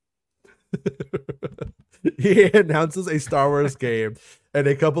 He announces a Star Wars game, and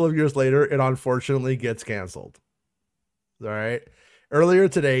a couple of years later, it unfortunately gets canceled. All right. Earlier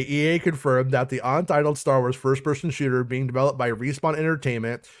today, EA confirmed that the untitled Star Wars first-person shooter being developed by Respawn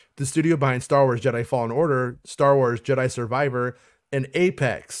Entertainment, the studio behind Star Wars Jedi Fallen Order, Star Wars Jedi Survivor, and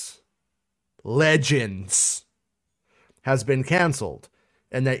Apex Legends, has been canceled,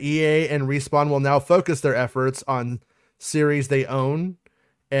 and that EA and Respawn will now focus their efforts on series they own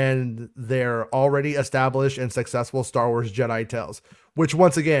and their already established and successful Star Wars Jedi tales. Which,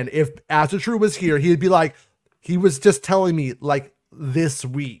 once again, if Azatru was here, he'd be like, he was just telling me, like, this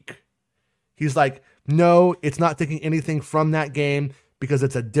week. He's like, no, it's not taking anything from that game because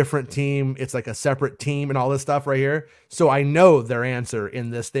it's a different team. It's like a separate team and all this stuff right here. So I know their answer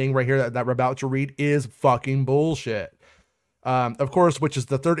in this thing right here that we're about to read is fucking bullshit. Of course, which is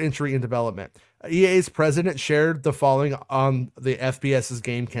the third entry in development. EA's president shared the following on the FPS's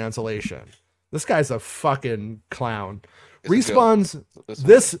game cancellation. This guy's a fucking clown. Respawn's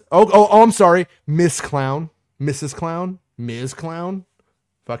this. Oh, I'm sorry. Miss Clown. Mrs. Clown. Ms. Clown.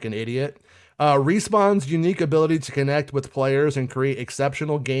 Fucking idiot. Respawn's unique ability to connect with players and create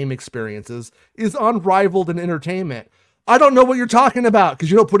exceptional game experiences is unrivaled in entertainment. I don't know what you're talking about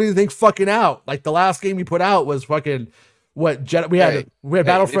because you don't put anything fucking out. Like the last game you put out was fucking What we had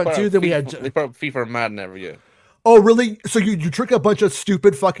Battlefront 2, then we had they put up FIFA and Madden every year. Oh, really? So you trick a bunch of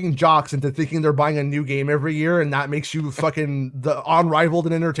stupid fucking jocks into thinking they're buying a new game every year, and that makes you fucking the unrivaled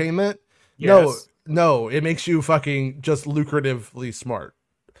in entertainment? Yes. No, it makes you fucking just lucratively smart.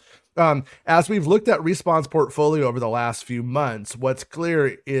 As we've looked at Respawn's portfolio over the last few months, what's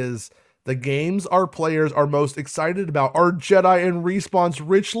clear is the games our players are most excited about are Jedi and Respawn's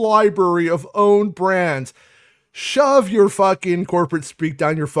rich library of owned brands. Shove your fucking corporate speak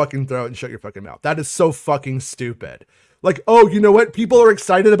down your fucking throat and shut your fucking mouth. That is so fucking stupid. Like, oh, you know what? People are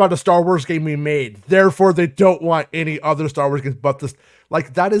excited about a Star Wars game we made. Therefore, they don't want any other Star Wars games but this.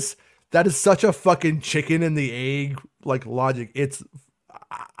 Like, that is such a fucking chicken and the egg, like, logic.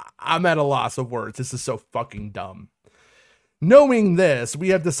 I'm at a loss of words. This is so fucking dumb. Knowing this, we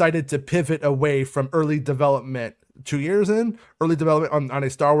have decided to pivot away from early development 2 years in, early development on a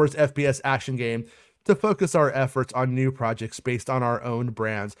Star Wars FPS action game, to focus our efforts on new projects based on our own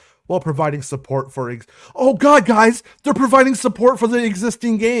brands while providing support for oh god, guys, they're providing support for the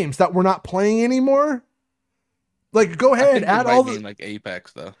existing games that we're not playing anymore. Like, go ahead, add all the like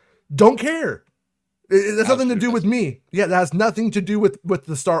Apex though. Don't care. It has nothing to do with me. Yeah, that has nothing to do with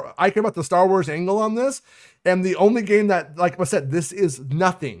the Star. I care about the Star Wars angle on this, and the only game that, like I said, this is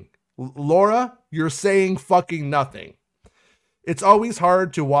nothing. Laura, you're saying fucking nothing. It's always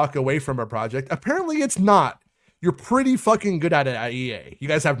hard to walk away from a project. Apparently it's not. You're pretty fucking good at it at EA. You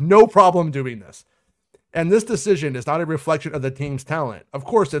guys have no problem doing this. And this decision is not a reflection of the team's talent. Of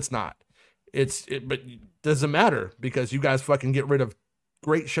course it's not. But it doesn't matter because you guys fucking get rid of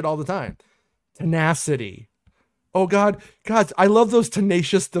great shit all the time. Tenacity. Oh God, I love those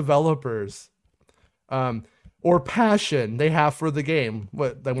tenacious developers. Or passion they have for the game.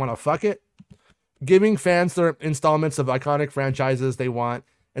 What, they want to fuck it? Giving fans their installments of iconic franchises they want,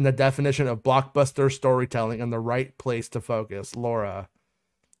 and the definition of blockbuster storytelling and the right place to focus. Laura.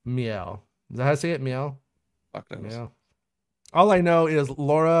 Meow. Is that how I say it? Meow? Meow. All I know is,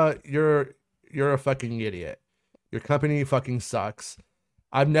 Laura, you're a fucking idiot. Your company fucking sucks.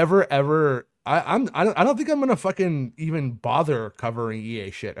 I've never ever I don't think I'm gonna fucking even bother covering EA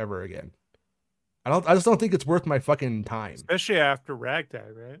shit ever again. I just don't think it's worth my fucking time. Especially after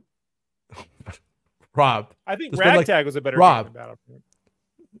Ragtag, right? Rob. I think Ragtag was a better game than Battlefront.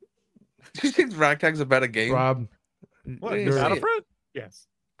 Do you think Ragtag's a better game? Rob. What, Battlefront? Yes.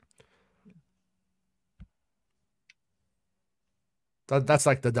 That's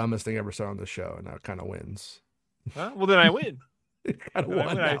like the dumbest thing ever said on the show, and that kind of wins. Huh? Well, then I win. You kind of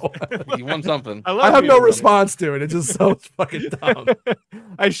won that one. You won something. I have no response to it. It just sounds fucking dumb.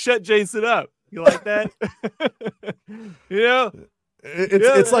 I shut Jason up. You like that? You know?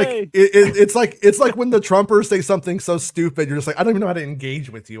 It's like when the Trumpers say something so stupid, you're just like, I don't even know how to engage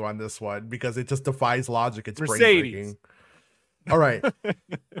with you on this one because it just defies logic. It's brain-breaking. All right.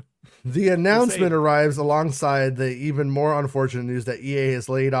 The announcement arrives alongside the even more unfortunate news that EA has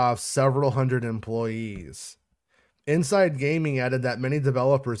laid off several hundred employees. Inside Gaming added that many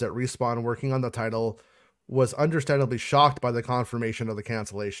developers at Respawn working on the title was understandably shocked by the confirmation of the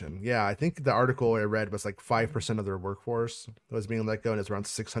cancellation. Yeah, I think the article I read was like 5% of their workforce was being let go, and it's around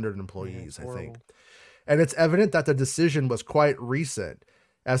 600 employees, I think. And it's evident that the decision was quite recent,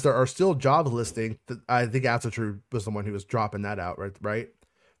 as there are still job listings. I think Atsutrue was the one who was dropping that out, right?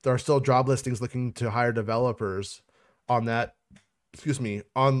 There are still job listings looking to hire developers on that,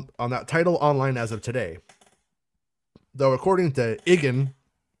 on that title online as of today. Though according to IGN,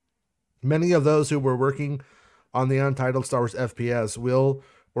 many of those who were working on the untitled Star Wars FPS will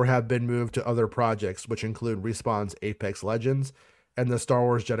or have been moved to other projects, which include Respawn's Apex Legends and the Star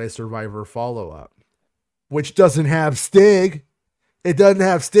Wars Jedi Survivor follow-up, which doesn't have Stig. It doesn't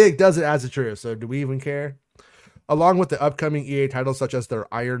have Stig, does it, as it's true? So do we even care? Along with the upcoming EA titles such as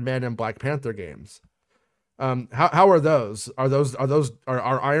their Iron Man and Black Panther games. How are those?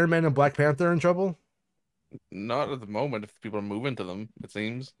 Are Iron Man and Black Panther in trouble? Not at the moment. If people are moving to them, it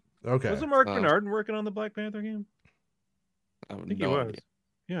seems. Okay. Wasn't Mark Bernard working on the Black Panther game? I think he was.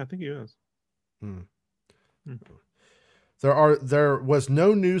 Yeah, I think he was. There was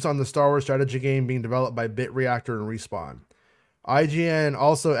no news on the Star Wars strategy game being developed by BitReactor and Respawn. IGN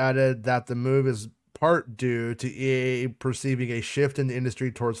also added that the move is part due to EA perceiving a shift in the industry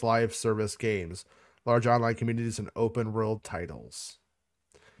towards live service games, large online communities, and open world titles.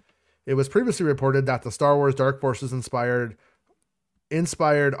 It was previously reported that the Star Wars Dark Forces inspired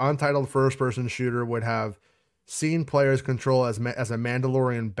untitled first-person shooter would have seen players control as a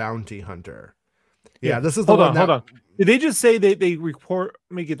Mandalorian bounty hunter. Yeah, this is the one. Hold on. Did they just say they report?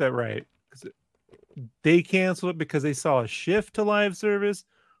 Let me get that right. They canceled it because they saw a shift to live service,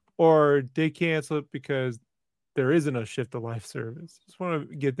 or they canceled it because there isn't a shift to live service. Just want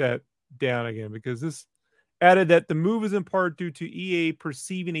to get that down again, because this added that the move is in part due to EA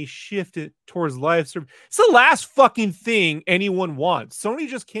perceiving a shift towards live service. It's the last fucking thing anyone wants. Sony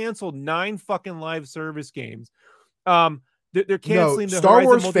just canceled 9 fucking live service games. They're canceling the Star Horizon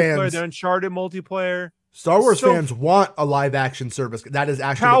Wars multiplayer, fans, the Uncharted multiplayer. Star Wars fans want a live action service. That is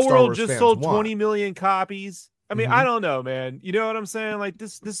actually Power what Star World Wars just fans sold want. 20 million copies. I mean, I don't know, man. You know what I'm saying? Like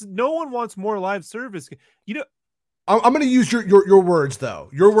this, no one wants more live service. You know, I'm going to use your words though.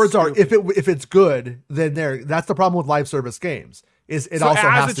 Your words are if it's good, then that's the problem with live service games. Is it also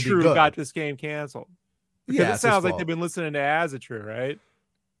has to be good. Got this game canceled. Because it sounds like they've been listening to Azatrue, right?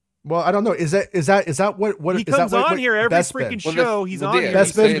 Well, I don't know. Is that what he comes on here every Bespin? freaking show? He's on here.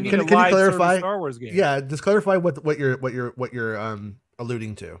 Bespin, can you clarify? Star Wars game. Yeah, just clarify what you're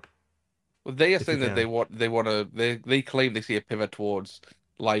alluding to. Well, they are saying that they claim they see a pivot towards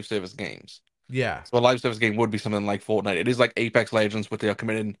live service games. Yeah. So a live service game would be something like Fortnite. It is like Apex Legends, which they are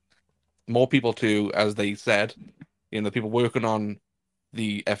committing more people to, as they said. You know, the people working on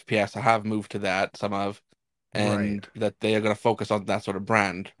the FPS have moved to that. Some have. And that they are going to focus on that sort of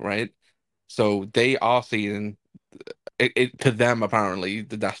brand, right? So they are seeing it to them, apparently,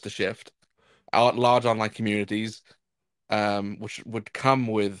 that's the shift. Large online communities, which would come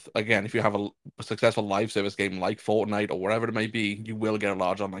with, again, if you have a successful live service game like Fortnite or whatever it may be, you will get a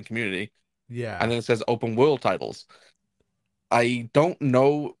large online community. Yeah. And then it says open world titles. I don't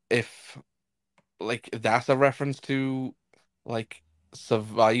know if that's a reference to like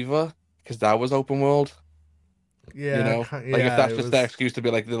Survivor, because that was open world. Yeah, you know, if that's just their excuse to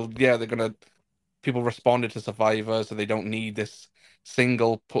be like, people responded to Survivor, so they don't need this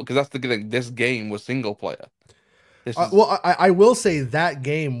single, because that's the thing. This game was single player. Well, I will say that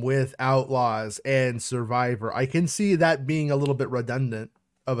game with Outlaws and Survivor, I can see that being a little bit redundant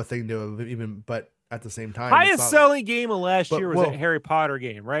of a thing to even, but at the same time, highest selling game of last year was a Harry Potter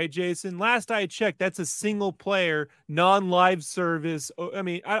game, right, Jason? Last I checked, that's a single player, non-live service. I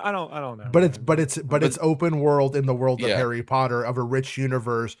mean, I don't know. But it's open world in the world of Harry Potter, of a rich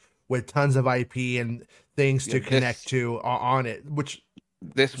universe with tons of IP and things to connect to on it. Which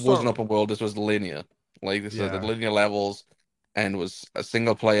this wasn't open world. This was linear. Like this is the linear levels, and was a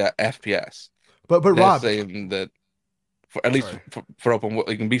single player FPS. But they're Rob, saying that. At least for open world,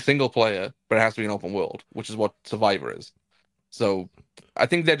 you can be single player, but it has to be an open world, which is what Survivor is. So I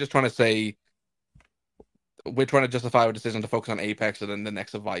think they're just trying to say we're trying to justify our decision to focus on Apex and then the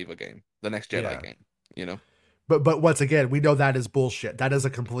next Survivor game, the next Jedi game. You know. But once again, we know that is bullshit. That is a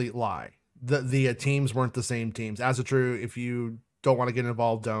complete lie. The teams weren't the same teams. Azatrue, if you don't want to get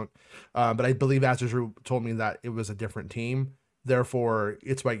involved, don't. But I believe Azatrue told me that it was a different team. Therefore,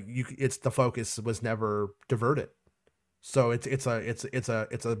 it's the focus was never diverted. So it's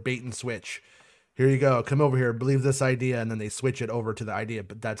a bait and switch. Here you go. Come over here. Believe this idea, and then they switch it over to the idea.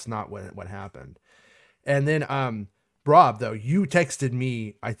 But that's not what happened. And then, Rob, though, you texted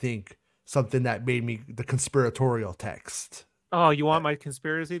me, I think, something that made me the conspiratorial text. Oh, you want my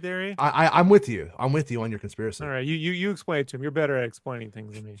conspiracy theory? I'm with you. I'm with you on your conspiracy. All right, you explain it to him. You're better at explaining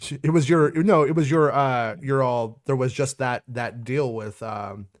things than me. It was your there was just that deal with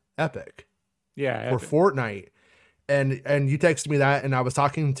Epic. Yeah, for Fortnite. And you texted me that, and I was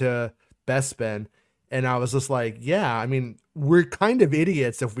talking to Bespin, and I was just like, yeah, I mean, we're kind of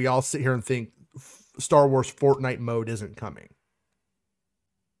idiots if we all sit here and think Star Wars Fortnite mode isn't coming.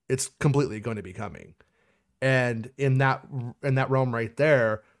 It's completely going to be coming. And in that realm right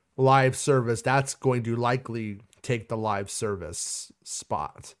there, live service, that's going to likely take the live service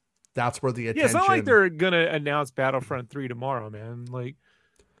spot. That's where the attention. Yeah, it's not like they're gonna announce Battlefront 3 tomorrow, man. Like,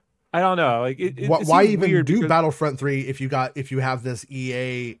 I don't know. Like, why even do Battlefront 3 if you have this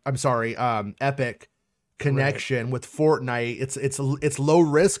Epic connection with Fortnite? It's low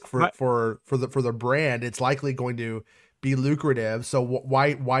risk for the brand. It's likely going to be lucrative. So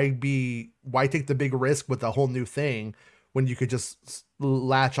why take the big risk with a whole new thing when you could just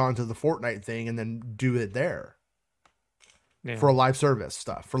latch onto the Fortnite thing and then do it there for a live service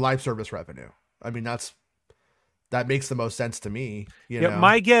stuff, for live service revenue? I mean, that makes the most sense to me. You know?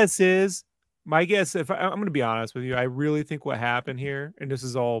 My guess, if I'm going to be honest with you, I really think what happened here, and this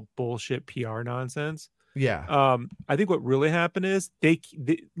is all bullshit PR nonsense. Yeah. I think what really happened is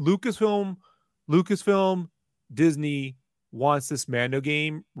Lucasfilm, Disney wants this Mando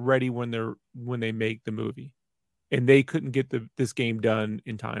game ready when they make the movie, and they couldn't get this game done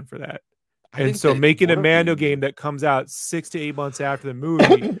in time for that. And so making a Mando game that comes out 6 to 8 months after the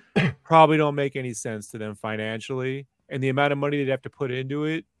movie probably don't make any sense to them financially, and the amount of money they'd have to put into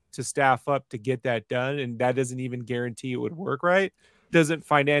it to staff up to get that done, and that doesn't even guarantee it would work right. doesn't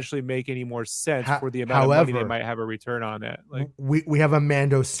financially make any more sense for the amount of money they might have a return on it. Like we have a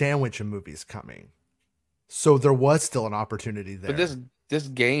Mando sandwich of movies coming, so there was still an opportunity there. But this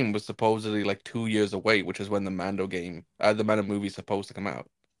game was supposedly like 2 years away, which is when the Mando movie is supposed to come out.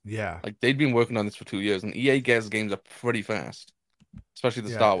 Yeah, like they'd been working on this for 2 years, and EA gets games up pretty fast, especially the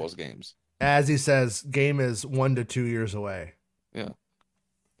Star Wars games. As he says, game is 1 to 2 years away. Yeah.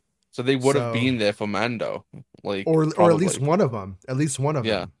 So they would have been there for Mando, like, or at least one of them. At least one of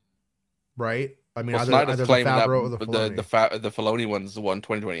them. Right? I mean, either the Favreau or the Filoni. The Filoni one's the one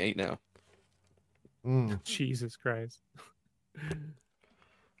 2028 now. Jesus Christ.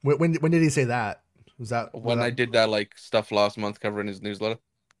 When did he say that? Was that when I did that like stuff last month covering his newsletter?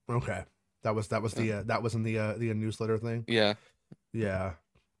 Okay, that was the that was in the newsletter thing. Yeah.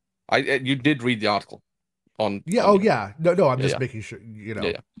 You did read the article on. Yeah. On No. I'm just making sure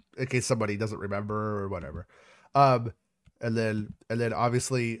in case somebody doesn't remember or whatever. And then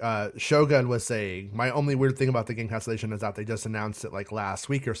obviously Shogun was saying, my only weird thing about the game cancellation is that they just announced it like last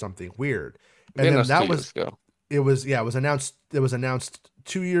week or something weird. And then that was it was announced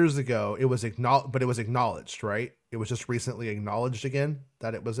 2 years ago. It was acknowledged, right? It was just recently acknowledged again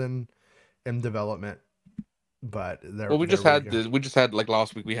that it was in development. But we just had like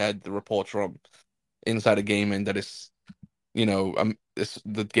last week we had the report from Insider Gaming that is,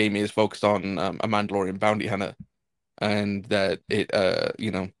 the game is focused on a Mandalorian bounty hunter, and that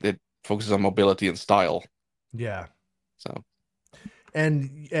it focuses on mobility and style. Yeah. So,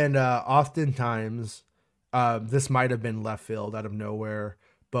 and oftentimes, this might have been left field out of nowhere,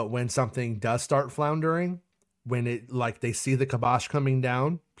 but when something does start floundering, when it like they see the kibosh coming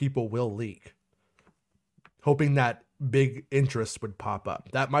down, people will leak, hoping that big interest would pop up.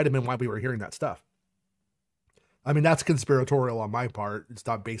 That might have been why we were hearing that stuff. I mean, that's conspiratorial on my part. It's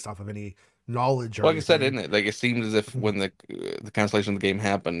not based off of any knowledge or like anything. I said, isn't it? Like, it seems as if when the cancellation of the game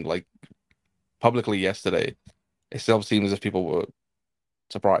happened, like publicly yesterday, it still seems as if people were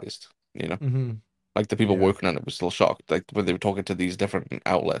surprised, like the people working on it were still shocked, like when they were talking to these different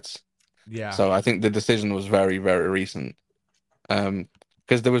outlets. Yeah. So I think the decision was very, very recent.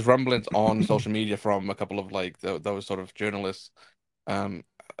 Because there was rumblings on social media from a couple of like those sort of journalists,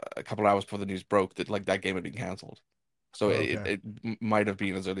 a couple of hours before the news broke that like that game had been cancelled. So it might have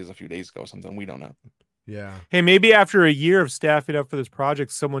been as early as a few days ago or something. We don't know. Yeah. Hey, maybe after a year of staffing up for this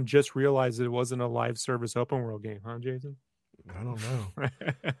project, someone just realized that it wasn't a live service open world game, huh, Jason? I don't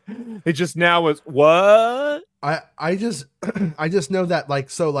know. It just now was what? I just know that like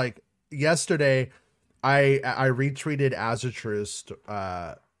yesterday I retweeted Azatru's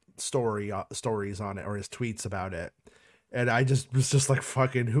stories on it, or his tweets about it. And I just was just like,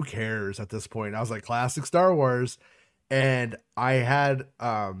 fucking, who cares at this point? I was like, classic Star Wars. And I had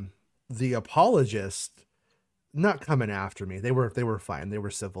the apologist not coming after me. They were fine. They were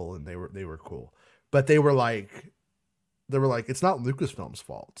civil and they were cool. But they were like, it's not Lucasfilm's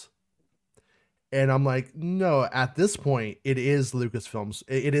fault. And I'm like, no, at this point, it is Lucasfilm's.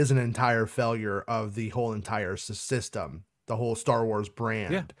 It is an entire failure of the whole entire system, the whole Star Wars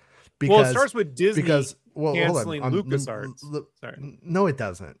brand. Yeah. Because, it starts with Disney canceling LucasArts. Sorry. No, it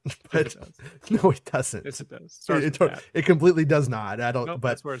doesn't. But it does. No, it doesn't. Yes, it does. It completely does not. I don't. Nope, but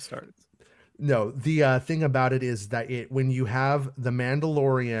that's where it starts. No, the thing about it is that when you have The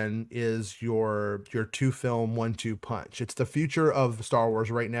Mandalorian is your 2-film 1-2 punch. It's the future of Star Wars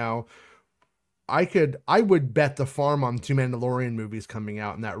right now. I would bet the farm on 2 Mandalorian movies coming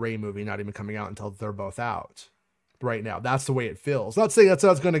out and that Rey movie not even coming out until they're both out. Right now, that's the way it feels. Not saying that's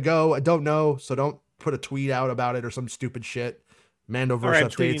how it's going to go. I don't know, so don't put a tweet out about it or some stupid shit. Mandoverse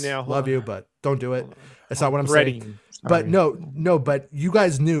updates. Now. Love you, but don't do it. That's not what I'm saying. But no, but you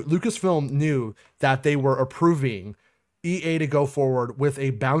guys knew, Lucasfilm knew that they were approving EA to go forward with a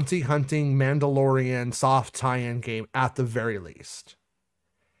bounty hunting Mandalorian soft tie-in game at the very least.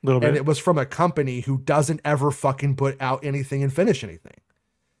 Little bit. And it was from a company who doesn't ever fucking put out anything and finish anything.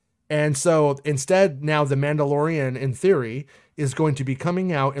 And so instead, now The Mandalorian, in theory, is going to be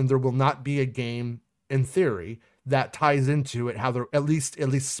coming out, and there will not be a game, in theory, that ties into it, how they're at least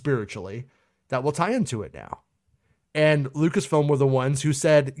spiritually, that will tie into it now. And Lucasfilm were the ones who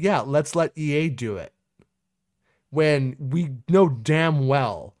said, yeah, let's let EA do it. When we know damn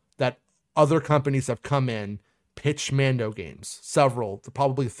well that other companies have come in, pitched Mando games, several,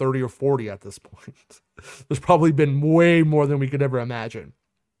 probably 30 or 40 at this point. There's probably been way more than we could ever imagine.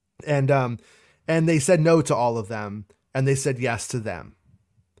 And they said no to all of them, and they said yes to them.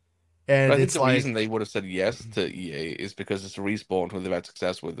 And I think the reason they would have said yes to EA is because it's Respawn who they've had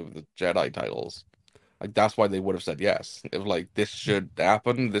success with the Jedi titles. Like that's why they would have said yes. If like this should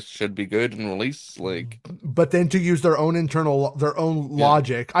happen, this should be good and release. Like, But then to use their own their own yeah,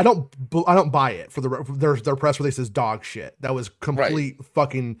 logic, I don't buy it. For their press release is dog shit. That was right. complete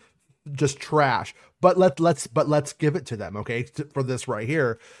fucking just trash. But let's give it to them, okay? For this right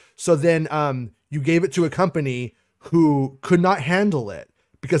here. So then you gave it to a company who could not handle it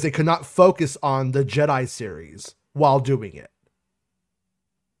because they could not focus on the Jedi series while doing it.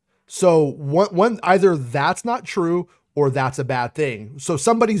 So one either that's not true or that's a bad thing. So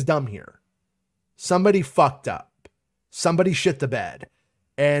somebody's dumb here. Somebody fucked up. Somebody shit the bed.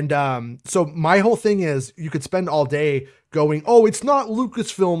 And so my whole thing is you could spend all day going, oh, it's not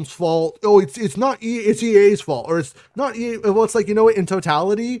Lucasfilm's fault. Oh, it's not it's EA's fault. Or it's not EA. Well, it's like, you know what, in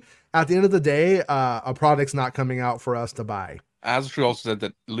totality, at the end of the day, a product's not coming out for us to buy. Astro also said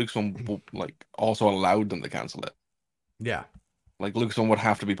that Lucasfilm like also allowed them to cancel it. Yeah. Like Lucasfilm would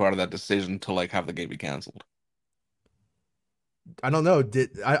have to be part of that decision to like have the game be canceled. I don't know.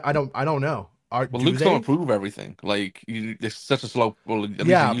 I don't know. Well, Lucasfilm don't approve everything. Like it's such a slow. Well, at least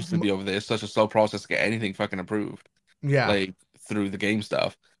it used to be over there. It's such a slow process to get anything fucking approved. Yeah. Like through the game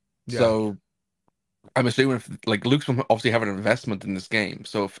stuff. Yeah. So I'm assuming if like Lucasfilm obviously have an investment in this game.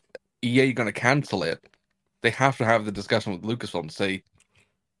 So if EA are going to cancel it, they have to have the discussion with Lucasfilm to say,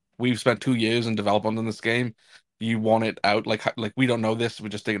 we've spent 2 years in development on this game. You want it out like we don't know this. We're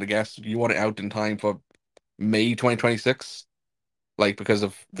just taking a guess. You want it out in time for May 2026, like because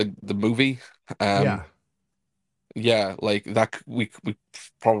of the movie. Yeah, like that. We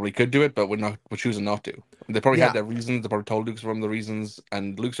probably could do it, but we're choosing not to. They probably had their reasons. They probably told Lucasfilm the reasons,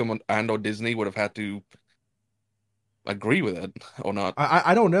 and Lucasfilm and or Disney would have had to agree with it or not.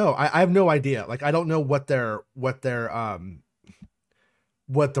 I don't know. I have no idea. Like I don't know what the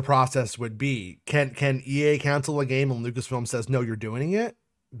process would be. Can EA cancel a game and Lucasfilm says no, you're doing it?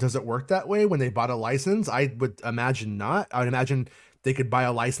 Does it work that way when they bought a license? I would imagine not. I would imagine they could buy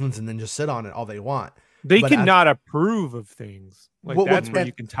a license and then just sit on it all they want. They cannot approve of things. Like that's where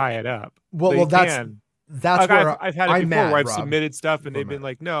you can tie it up. Well, that's where I've had it before where I've submitted stuff and they've been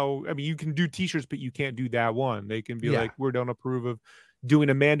like, no, I mean, you can do t-shirts, but you can't do that one. They can be like, we don't approve of doing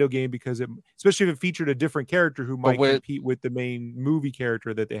a Mando game because especially if it featured a different character who might compete with the main movie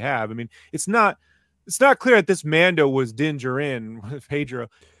character that they have. I mean, it's not clear that this Mando was Din Djarin with Pedro.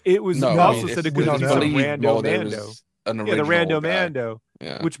 It was also said it could be some rando Mando. The rando Mando,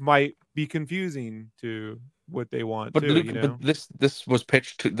 which might be confusing to what they want. But this was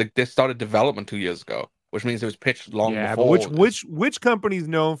pitched to they started development 2 years ago, which means it was pitched long before. But which company's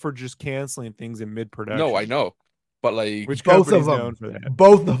known for just canceling things in mid-production? No, I know, but like which both of them, known for that?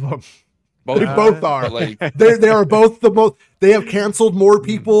 Both of them. They both are. Like they are both the most. They have canceled more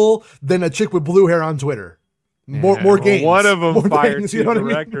people than a chick with blue hair on Twitter. More games. One of them fired two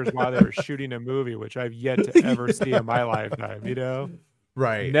directors while they were shooting a movie, which I've yet to ever see in my lifetime. You know,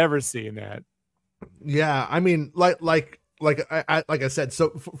 right? Never seen that. Yeah, I mean, like I said.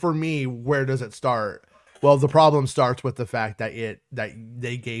 So for me, where does it start? Well, the problem starts with the fact that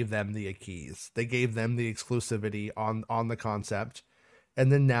they gave them the keys. They gave them the exclusivity on the concept. And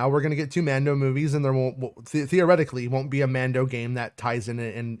then now we're going to get 2 Mando movies, and there theoretically won't be a Mando game that ties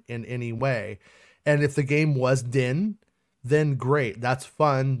in any way. And if the game was Din, then great. That's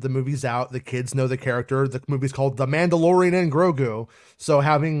fun. The movie's out. The kids know the character. The movie's called The Mandalorian and Grogu. So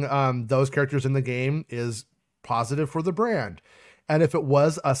having those characters in the game is positive for the brand. And if it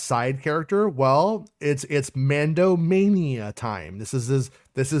was a side character, well, it's Mando Mania time. This is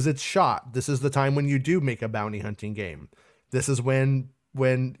its shot. This is the time when you do make a bounty hunting game. This is when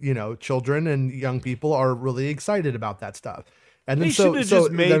children and young people are really excited about that stuff. And then should have just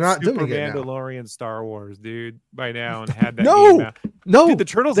made Super Mandalorian Star Wars, dude, by now and had that game out. No, dude, the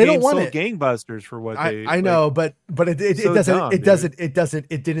Turtles game sold gangbusters for what they. I know, but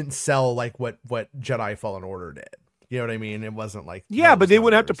it didn't sell like what Jedi Fallen Order did. You know what I mean? It wasn't like but they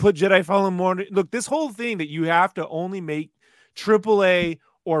wouldn't have to put Jedi Fallen Order. Look, this whole thing that you have to only make AAA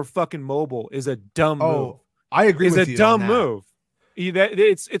or fucking mobile is a dumb move. I agree with you. It's a dumb move.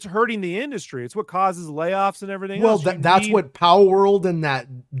 It's hurting the industry. It's what causes layoffs and everything else. Well, that's what Power World and that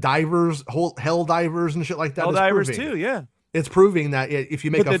Hell Divers and shit like that. Hell Divers too, yeah. It's proving that if you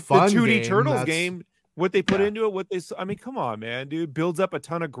make a fun the 2D Turtles game, what they put into it, I mean, come on, man, dude, builds up a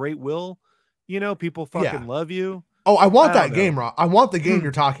ton of great will. You know, people fucking love you. Oh, I want that game, Rob. I want the game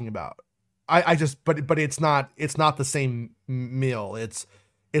you're talking about. I just, but it's not the same meal. That's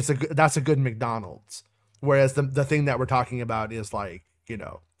a good McDonald's. Whereas the thing that we're talking about is like,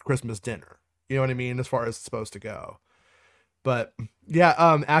 Christmas dinner. You know what I mean? As far as it's supposed to go. But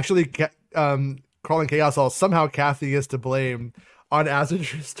yeah, actually, Crawling Chaos, somehow Kathy is to blame on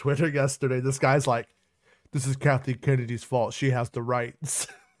Azager's Twitter yesterday. This guy's like, this is Kathleen Kennedy's fault. She has the rights.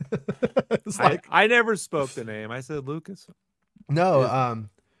 It's like I never spoke the name. I said Lucas. no, Is-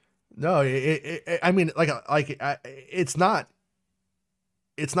 no. I mean,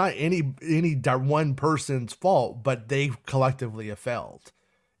 it's not one person's fault, but they collectively have failed,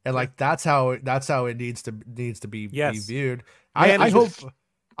 and like that's how it needs to be Yes. viewed. Man, I it's hope just-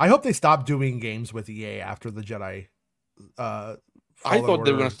 I hope they stop doing games with EA after the Jedi. I Fallen thought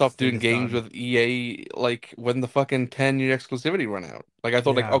they were gonna Order stop thing doing is games done. with EA like when the fucking 10-year exclusivity run out. Like I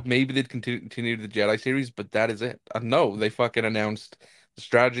thought like Yeah. oh maybe they'd continue the Jedi series, but that is it. And no, they fucking announced the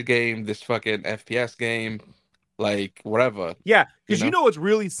strategy game, this fucking FPS game, like whatever. yeah, You because you know? know what's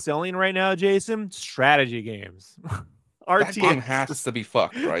really selling right now, Jason? Strategy games. That game has RTS. to be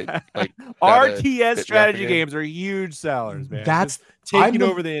fucked, right? Like that RTS bit reactor strategy game. games are huge sellers, man. That's Just taking I'm the,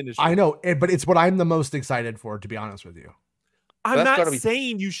 over the industry. I know, but it's what I'm the most excited for, to be honest with you. I'm That's not gotta be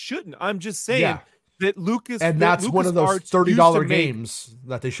saying you shouldn't. I'm just saying Yeah. that And that's one of those LucasArts $30 used to make- games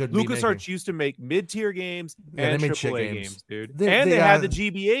that they should be making. LucasArts used to make mid-tier games Yeah, they and made shit AAA games. games, dude. They and they had the got-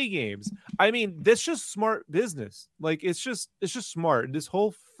 GBA games. I mean, that's just smart business. Like it's just smart. This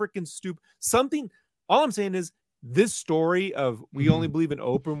whole freaking something. All I'm saying is this story of we only believe in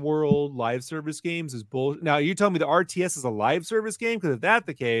open world live service games is bull. Now you tell me the RTS is a live service game, because if that's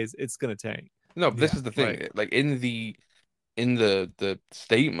the case, it's gonna tank. No, this Yeah, is the thing. right. Like in the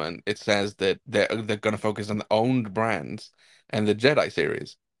statement, it says that they're gonna focus on the owned brands and the Jedi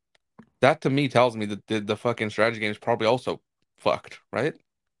series. That to me tells me that the fucking strategy game is probably also fucked, right?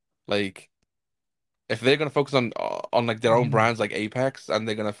 Like if they're gonna focus on like their own brands like Apex and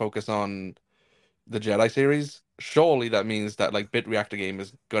they're gonna focus on the Jedi series, surely that means that like Bit Reactor game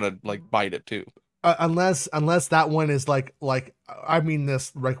is gonna like bite it too. Unless that one is like I mean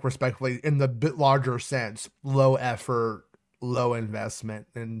this like respectfully in the bit larger sense, low effort, low investment,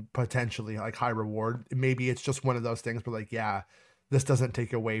 and potentially like high reward. Maybe it's just one of those things, but like yeah, this doesn't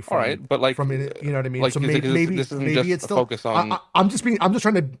take away All from right, but like from it. You know what I mean? like So because maybe this isn't maybe just it's a still. focus on I'm just trying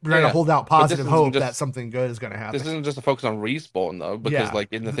to yeah, hold out but this positive isn't hope just that something good is going to happen. this isn't just a focus on Respawn though, because Yeah,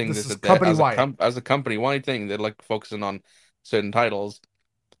 like in the thing this is is that they're- company wide. as a company wide thing, they're like focusing on certain titles.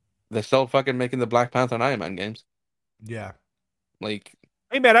 They're still fucking making the Black Panther and Iron Man games. Yeah. Like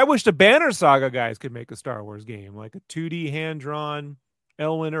Hey man, I wish the Banner Saga guys could make a Star Wars game, like a 2D hand-drawn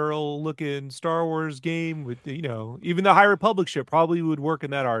Elwin Earl looking Star Wars game with even the High Republic ship probably would work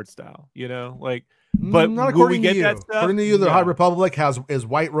in that art style, like. But not will we according get to you. that stuff? According to you, the High No. Republic is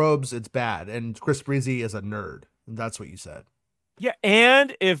white robes. It's bad, and Chris Breezy is a nerd. That's what you said. Yeah,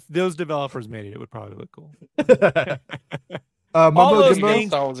 and if those developers made it, it would probably look cool. Mumbo All those Jumbo. things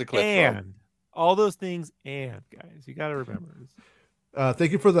Star Wars Eclipse, and all those things and guys, you got to remember this.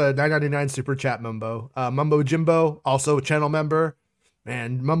 Thank you for the $9.99 super chat, Mumbo. Mumbo Jimbo, also a channel member.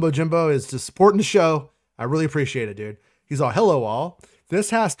 Man, Mumbo Jimbo is just supporting the show. I really appreciate it, dude. He's all, hello all. This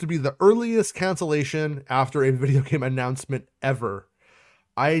has to be the earliest cancellation after a video game announcement ever.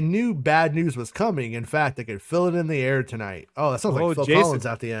 I knew bad news was coming. In fact, I could feel it in the air tonight. Oh, that sounds like Phil Jason. Collins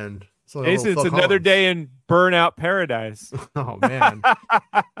at the end. Sounds like Jason, it's Phil another Collins. day in Burnout Paradise. Oh, man.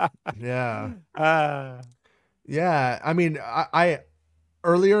 Yeah. Yeah. I mean, I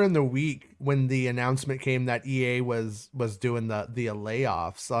earlier in the week when the announcement came that EA was doing the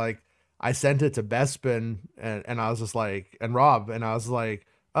layoffs, like I sent it to Bespin and I was just like, and Rob, and I was like,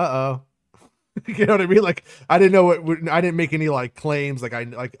 uh-oh. You know what I mean? Like I didn't know I didn't make any like claims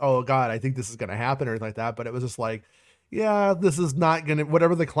like oh god, I think this is gonna happen or anything like that, but it was just like, yeah, this is not gonna,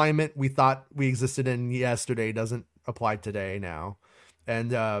 whatever the climate we thought we existed in yesterday doesn't apply today now.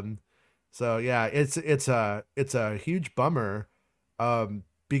 And so yeah, it's a huge bummer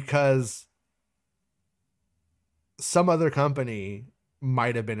because some other company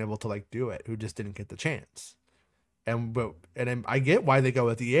might have been able to like do it who just didn't get the chance. And I get why they go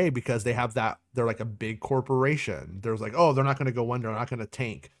with EA, because they have that, they're like a big corporation. There's like, oh, they're not going to go under, they're not going to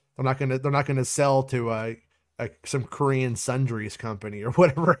tank, they're not going to sell to some Korean sundries company or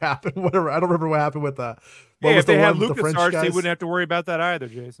whatever happened. Whatever, I don't remember what happened with the. Hey, if they had with the French LucasArts, they guys? wouldn't have to worry about that either,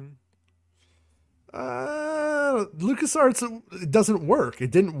 Jason. LucasArts, it doesn't work.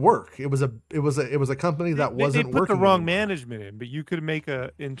 It didn't work. It was a company that wasn't they put working the wrong anymore. management in, but you could make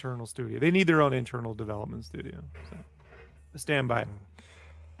a internal studio. They need their own internal development studio. So, stand by.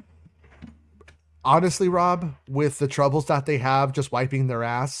 Honestly, Rob, with the troubles that they have just wiping their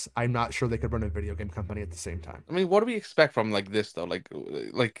ass, I'm not sure they could run a video game company at the same time. I mean, what do we expect from like this though?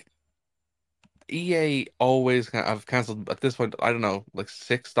 Like EA always have canceled at this point. I don't know, like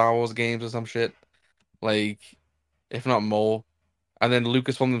 6 Star Wars games or some shit, like if not more. And then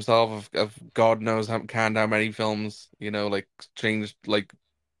Lucasfilm themselves of God knows how many films, like changed, like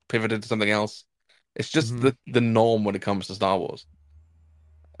pivoted to something else. It's just the norm when it comes to Star Wars.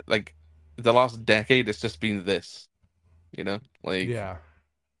 Like the last decade, it's just been this, like Yeah.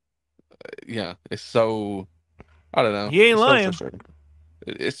 yeah, it's so I don't know, He ain't it's so lying. frustrating.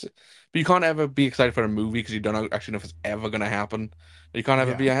 It's but you can't ever be excited for a movie because you don't actually know if it's ever gonna happen. You can't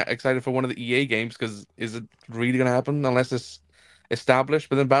ever be excited for one of the EA games because is it really gonna happen unless it's established?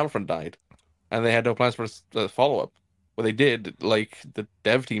 But then Battlefront died, and they had no plans for a follow up. Well, they did, like the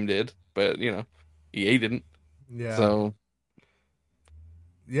dev team did, but EA didn't. Yeah. So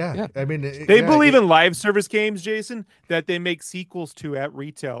Yeah. yeah, I mean, They believe in live service games, Jason, that they make sequels to at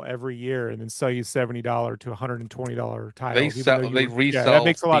retail every year and then sell you $70 to $120 titles. they resell that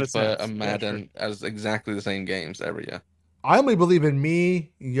makes a lot of FIFA sense. and Madden as exactly the same games every year. I only believe in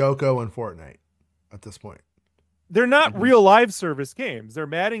me, Yoko, and Fortnite at this point. They're not real live service games. Their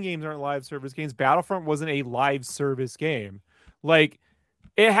Madden games aren't live service games. Battlefront wasn't a live service game. Like,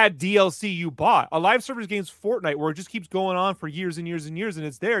 it had DLC you bought. A live service game's Fortnite, where it just keeps going on for years and years and years, and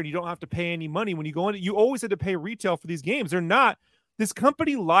it's there, and you don't have to pay any money when you go in. You always had to pay retail for these games. They're not. This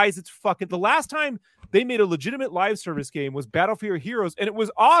company lies. It's fucking. The last time they made a legitimate live service game was Battlefield Heroes, and it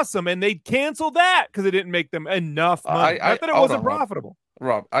was awesome, and they canceled that because it didn't make them enough money. Not that it wasn't profitable.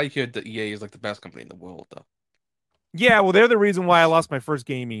 Rob, I heard that EA is like the best company in the world, though. Yeah, well, they're the reason why I lost my first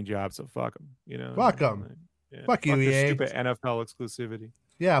gaming job, so fuck them. Fuck them. Yeah, fuck you, EA. Stupid NFL exclusivity.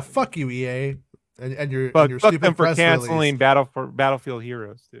 Yeah, fuck you, EA. And your fuck stupid them for press canceling Battlefield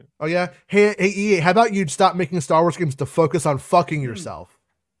Heroes too. Oh yeah, hey EA, how about you stop making Star Wars games to focus on fucking yourself?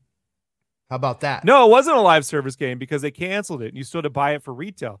 How about that? No, it wasn't a live service game because they canceled it, and you still had to buy it for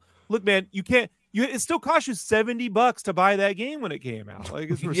retail. Look, man, you can't. It still cost you $70 to buy that game when it came out. Like,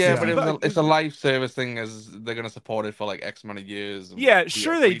 it's yeah, but it's a live service thing, as they're gonna support it for like X amount of years. Yeah,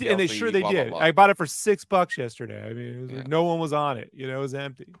 sure they did, and they did. Blah, blah. I bought it for $6 yesterday. I mean, like, no one was on it. It was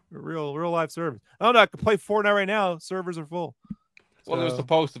empty. Real live service. I don't know. I could play Fortnite right now. Servers are full. Well, it was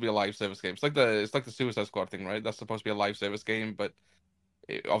supposed to be a live service game. It's like the Suicide Squad thing, right? That's supposed to be a live service game, but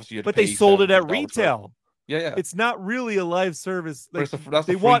obviously you had to pay they sold it at retail. Yeah. It's not really a live service. Like, that's a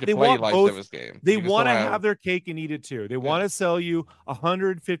free-to-play live service game. They want to have their cake and eat it too. They want to sell you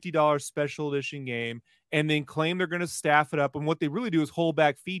 $150 special edition game and then claim they're going to staff it up. And what they really do is hold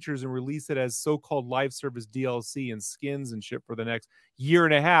back features and release it as so-called live service DLC and skins and shit for the next year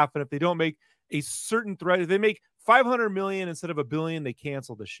and a half. And if they don't make a certain threat, if they make 500 million instead of $1 billion, they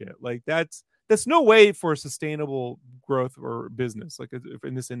cancel the shit. Like, that's no way for sustainable growth or business. Like,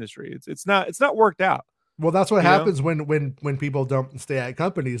 in this industry, it's not worked out. Well, that's what happens when people don't stay at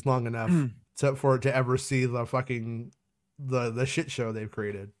companies long enough for it to ever see the fucking the shit show they've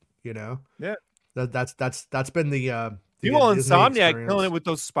created. Yeah. That's been the people Insomniac killing it with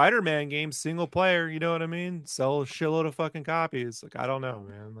those Spider-Man games, single player. You know what I mean? Sell a shitload of fucking copies. Like, I don't know,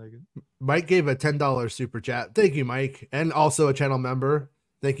 man. Like, Mike gave a $10 super chat. Thank you, Mike, and also a channel member.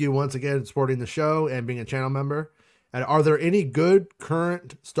 Thank you once again for supporting the show and being a channel member. And are there any good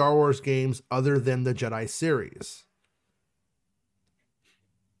current Star Wars games other than the Jedi series?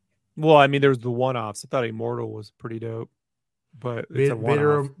 Well, I mean, there's the one-offs. I thought Immortal was pretty dope, but it's a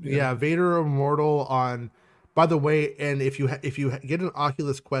one-off. Vader Immortal on. By the way, and if you get an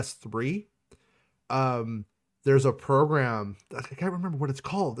Oculus Quest 3, there's a program. I can't remember what it's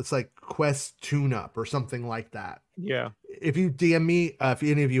called. It's like Quest Tune Up or something like that. Yeah. If you DM me, if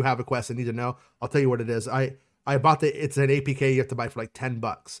any of you have a Quest and need to know, I'll tell you what it is. I bought it's an APK you have to buy for like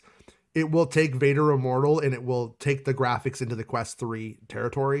 $10. It will take Vader Immortal and it will take the graphics into the Quest 3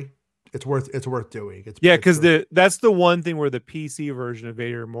 territory. It's worth doing. Because that's the one thing where the PC version of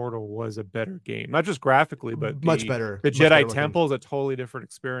Vader Immortal was a better game, not just graphically, but much better. The Jedi Temple is a totally different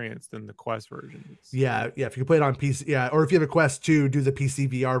experience than the Quest version. Yeah. If you play it on PC, or if you have a Quest 2, do the PC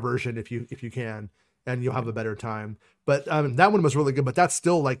VR version if you can, and you'll have a better time. But that one was really good. But that's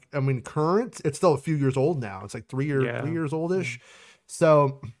still like, I mean, current. It's still a few years old now. It's like 3 years oldish.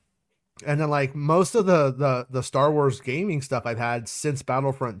 So. And then like most of the Star Wars gaming stuff I've had since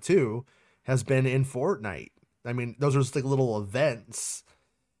Battlefront 2 has been in Fortnite. I mean, those are just like little events.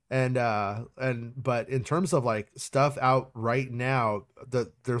 But in terms of like stuff out right now,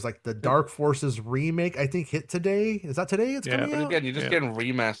 there's like the Dark Forces remake, I think hit today. Is that today it's coming out? Again, you're just getting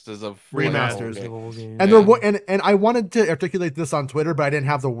remasters of remasters. And I wanted to articulate this on Twitter, but I didn't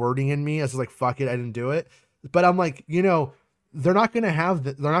have the wording in me. I was like, fuck it, I didn't do it. But I'm like, they're not going to have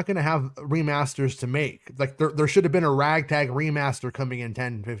remasters to make. Like there should have been a ragtag remaster coming in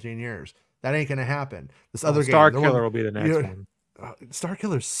 10, 15 years. That ain't going to happen. This other game, Starkiller will be the next one.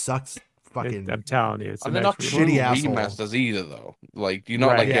 Starkiller sucks. Fucking. I'm telling you, it's they're not shitty remasters either, though. Like you're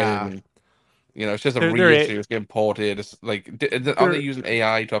not You know, it's just a They're reissue. It's getting ported. It's like, are they using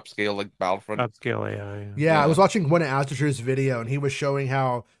AI to upscale like Battlefront? upscale AI. Yeah, I was watching one of Aster's video, and he was showing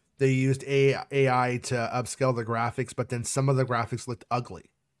how they used AI to upscale the graphics, but then some of the graphics looked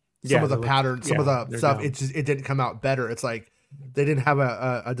ugly. Some of the patterns, some of the stuff, it didn't come out better. It's like they didn't have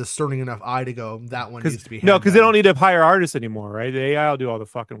a discerning enough eye to go, that one needs to be no, because they don't need to hire artists anymore, right? The AI will do all the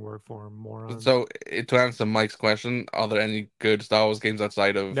fucking work for them, morons. So to answer Mike's question, are there any good Star Wars games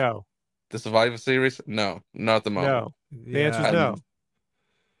outside of the Survivor series? No, not at the moment. No, the answer is no.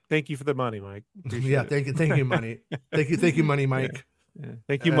 Thank you for the money, Mike. Appreciate it. Thank you, money. Thank you, money, Mike. Yeah.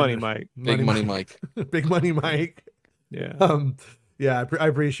 Thank you, money, Mike. Big money, Mike. Big money, Mike. Yeah. Yeah, I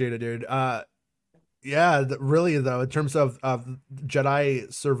appreciate it, dude. Yeah, really though, in terms of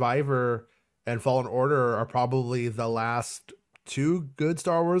Jedi Survivor and Fallen Order are probably the last two good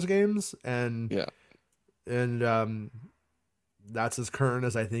Star Wars games, and that's as current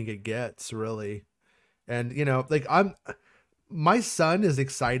as I think it gets, really. And you know, like my son is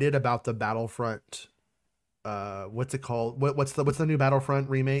excited about the Battlefront. What's it called? What's the new Battlefront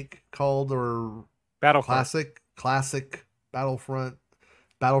remake called? Or classic Battlefront,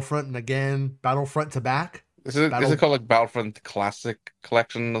 and again Battlefront to back. Is it called like Battlefront Classic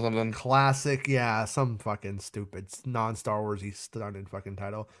Collection or something? Classic, yeah, some fucking stupid non-Star Warsy stunning fucking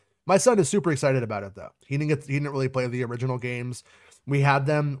title. My son is super excited about it though. He didn't really play the original games. We had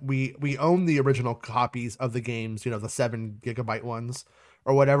them. We own the original copies of the games, you know, the 7 GB ones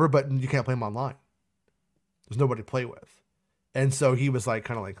or whatever, but you can't play them online. There's nobody to play with. And so he was like,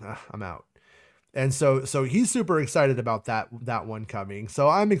 kind of like, I'm out. And so he's super excited about that one coming. So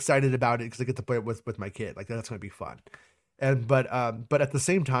I'm excited about it because I get to play it with my kid. Like that's going to be fun. And but at the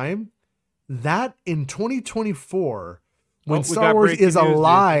same time, that in 2024, when Star Wars is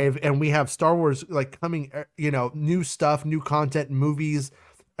alive and we have Star Wars like coming, you know, new stuff, new content, movies,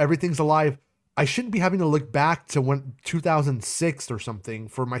 everything's alive. I shouldn't be having to look back to when 2006 or something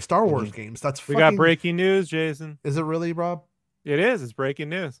for my Star Wars games. We got breaking news, Jason. Is it really, Rob? It is. It's breaking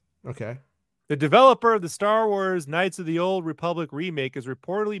news. Okay. The developer of the Star Wars Knights of the Old Republic remake is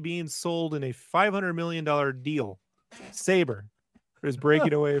reportedly being sold in a $500 million deal. Saber is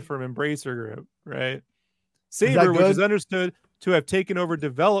breaking away from Embracer Group, right? Saber, which is understood to have taken over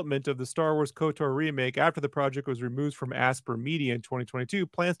development of the Star Wars KOTOR remake after the project was removed from Asper Media in 2022,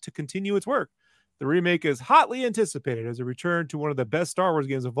 plans to continue its work. The remake is hotly anticipated as a return to one of the best Star Wars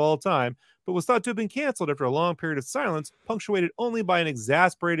games of all time, but was thought to have been canceled after a long period of silence, punctuated only by an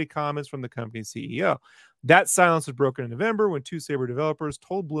exasperated comments from the company's CEO. That silence was broken in November when 2 Saber developers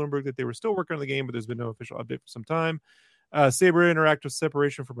told Bloomberg that they were still working on the game, but there's been no official update for some time. Saber Interactive's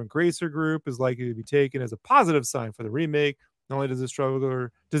separation from Embracer Group is likely to be taken as a positive sign for the remake. Not only does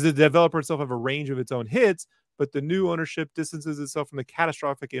the developer itself have a range of its own hits, but the new ownership distances itself from the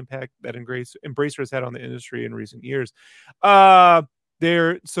catastrophic impact that Embracer has had on the industry in recent years.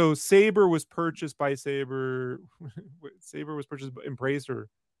 So Saber was purchased by Saber. Saber was purchased by Embracer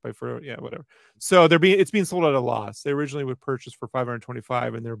whatever. So it's being sold at a loss. They originally would purchase for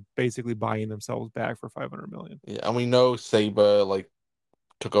 525, and they're basically buying themselves back for 500 million. Yeah, and we know Saber like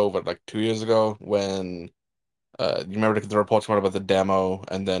took over like 2 years ago when you remember the reports came out about the demo,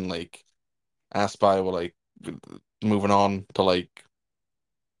 and then like Aspire were like moving on to like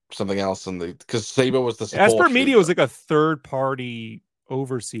something else, and because Saber was the support Asper Media was like a third party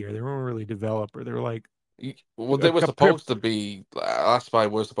overseer. They weren't really developer. They were like, well, they were supposed to be. Aspire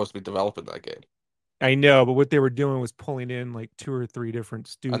was supposed to be developing that game. I know, but what they were doing was pulling in like 2 or 3 different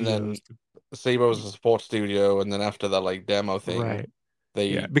studios. And then Saber was a support studio, and then after that like demo thing, right?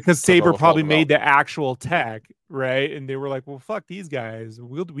 Because Saber probably made the actual tech, right? And they were like, well, fuck these guys.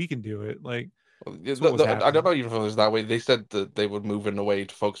 We can do it. Like, I don't know even if it was that way. They said that they would move in a way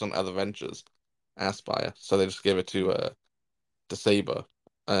to focus on other ventures, Aspire. So they just gave it to Saber.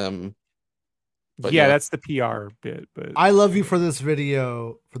 But that's the PR bit. But I love you for this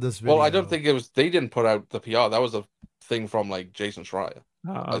video. Well, I don't think it was. They didn't put out the PR. That was a thing from like Jason Schreier.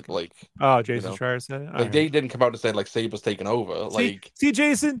 Jason Schreier said it. Like they didn't come out and say like Saber's taken over. See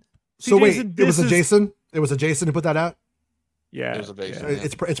Jason. So wait, it was a Jason. It was a Jason who put that out. Yeah, it was a Jason. Yeah.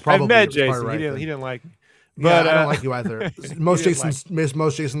 It's probably. I've met Jason. Right, he didn't like me. But I don't like you either. Most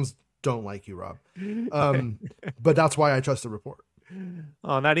Jasons don't like you, Rob. But that's why I trust the report.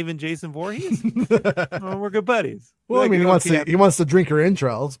 Oh, not even Jason Voorhees. We're good buddies. Well, I mean, he wants to drink her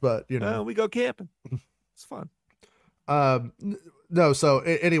entrails, but you know, we go camping. It's fun. No. So,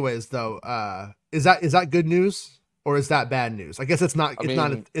 anyways, though, is that good news or is that bad news? I guess it's not.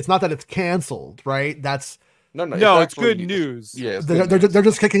 It's not that it's canceled, right? That's No, it's good news. Yeah, it's they're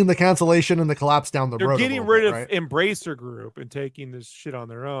just kicking the cancellation and the collapse down the road. They're getting rid of Embracer Group and taking this shit on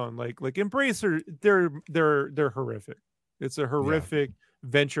their own. Like Embracer, they're horrific. It's a horrific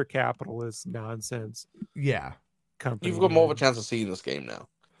venture capitalist nonsense. Yeah, company. You've got more of a chance of seeing this game now.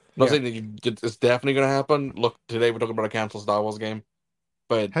 I'm not saying that it's definitely going to happen. Look, today we're talking about a canceled Star Wars game,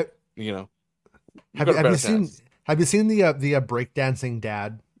 but have you seen the breakdancing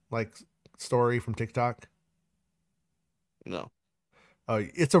dad like story from TikTok? No. Oh,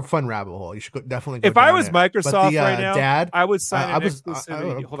 it's a fun rabbit hole. You should definitely go If I was Microsoft right now, Dad, I would sign an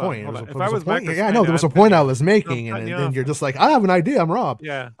exclusivity. Hold on. If I was Microsoft, there was a point I was making, and then you're just like, I have an idea. I'm Rob.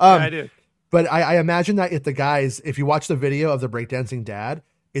 Yeah, I did. But I imagine that if you watch the video of the breakdancing dad,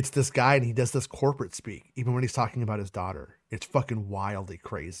 it's this guy and he does this corporate speak, even when he's talking about his daughter. It's fucking wildly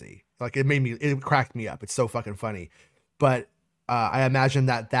crazy. Like it cracked me up. It's so fucking funny. But I imagine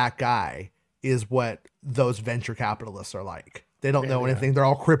that guy is what those venture capitalists are like. They don't know anything. They're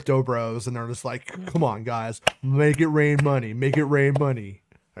all crypto bros, and they're just like, "Come on, guys, make it rain money, make it rain money."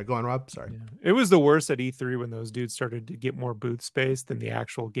 All right, go on, Rob. Sorry. Yeah. It was the worst at E3 when those dudes started to get more booth space than the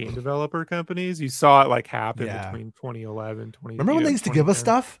actual game developer companies. You saw it like happen between 2011, 20. Remember when they used to give us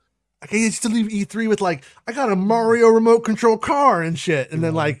stuff? Like I used to leave E3 with like, I got a Mario remote control car and shit, and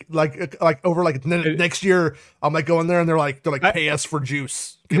then like over next year, I'm like going there and they're like pay us for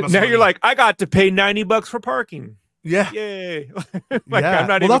juice. Now money. You're like, I got to pay $90 for parking. Yeah. Yay. I'm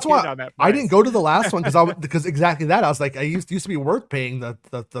not that's why on that I didn't go to the last one because exactly that. I was like, I used to be worth paying the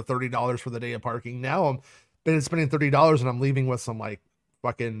 $30 for the day of parking. Now I'm spending $30 and I'm leaving with some like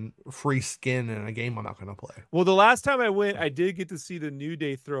fucking free skin in a game I'm not gonna play. Well, the last time I went, I did get to see the New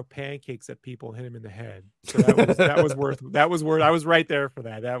Day throw pancakes at people and hit him in the head. So that was worth I was right there for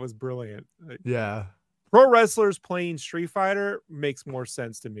that. That was brilliant. Yeah. Pro wrestlers playing Street Fighter makes more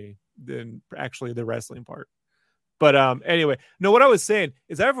sense to me than actually the wrestling part. But anyway, no, what I was saying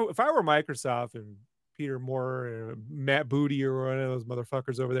is if I were Microsoft and Peter Moore and Matt Booty or one of those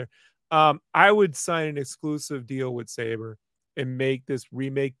motherfuckers over there, I would sign an exclusive deal with Saber and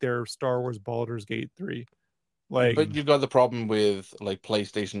remake their Star Wars Baldur's Gate 3. But you've got the problem with like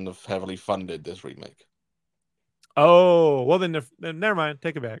PlayStation have heavily funded this remake. Oh, well then never mind.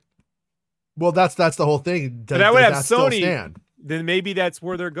 Take it back. Well, that's the whole thing. But I would have Sony. Then maybe that's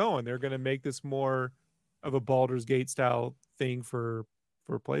where they're going. They're going to make this more of a Baldur's Gate style thing for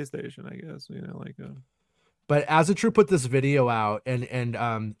PlayStation, I guess. But Azatrue put this video out, and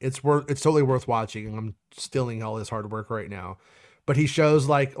it's totally worth watching. I'm stealing all his hard work right now, but he shows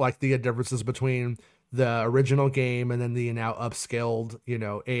like the differences between the original game and then the now upscaled,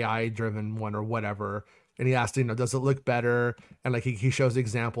 AI driven one or whatever. And he asked, does it look better? And like he shows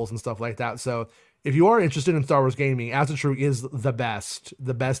examples and stuff like that. So if you are interested in Star Wars gaming, Azatrue is the best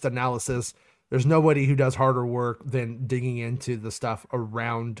analysis. There's nobody who does harder work than digging into the stuff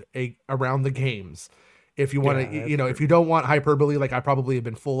around the games. If you want to, if you don't want hyperbole, like I probably have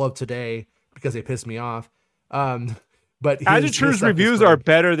been full of today because they pissed me off. But Azatrue's reviews are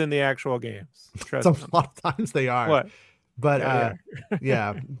better than the actual games. A lot of times they are. What? But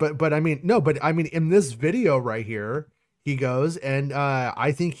but I mean, no, but I mean, in this video right here, he goes and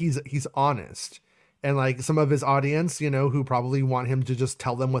I think he's honest. And like some of his audience, who probably want him to just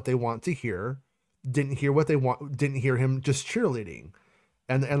tell them what they want to hear, didn't hear what they want, didn't hear him just cheerleading.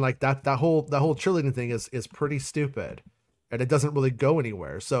 And like that whole cheerleading thing is pretty stupid. And it doesn't really go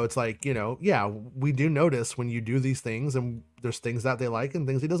anywhere. So it's like, we do notice when you do these things and there's things that they like and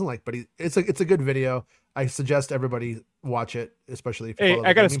things he doesn't like. But it's a good video. I suggest everybody watch it, especially if you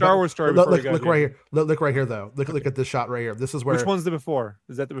I got a Star Wars story. Look right here. Look right here though. Look at this shot right here. This is where. Which one's the before?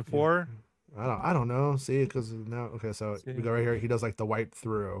 Is that the before? I don't know. See, because now so we go right here. He does like the wipe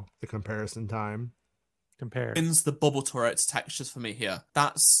through the comparison time. The bubble turrets textures for me here.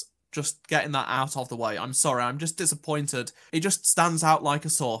 That's just getting that out of the way. I'm sorry, I'm just disappointed. It just stands out like a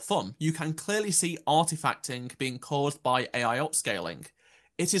sore thumb. You can clearly see artifacting being caused by AI upscaling.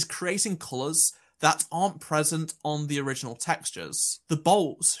 It is creating colours that aren't present on the original textures. The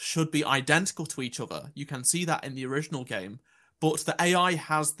bolts should be identical to each other. You can see that in the original game, but the AI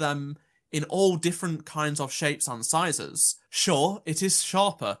has them in all different kinds of shapes and sizes. Sure, it is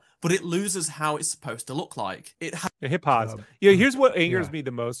sharper, but it loses how it's supposed to look like. Hit pause. Here's what angers me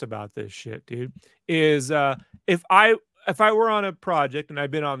the most about this shit, dude, is if I were on a project, and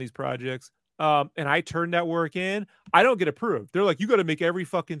I've been on these projects, and I turn that work in, I don't get approved. They're like, you got to make every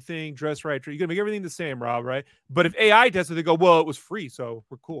fucking thing dress right. You got to make everything the same, Rob, right? But if AI does it, they go, well, it was free, so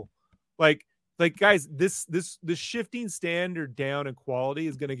we're cool. Like like, guys, this shifting standard down in quality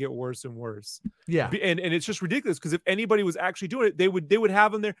is going to get worse and worse. Yeah. And it's just ridiculous, because if anybody was actually doing it, they would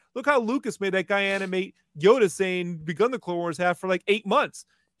have them there. Look how Lucas made that guy animate Yoda saying "begun the Clone Wars" half for like 8 months.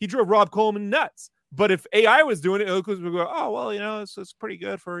 He drove Rob Coleman nuts. But if AI was doing it, Lucas would go, "Oh well, it's pretty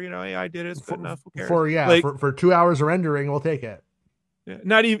good for AI did it. It's good enough. Who cares?" For 2 hours of rendering, we'll take it. Yeah,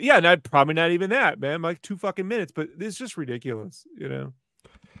 not even probably not even that, man. Like 2 fucking minutes, but it's just ridiculous,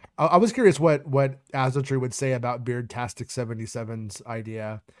 I was curious what Azotri would say about Beardtastic 77's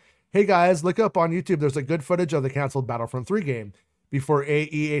idea. Hey guys, look up on YouTube. There's a good footage of the canceled Battlefront 3 game before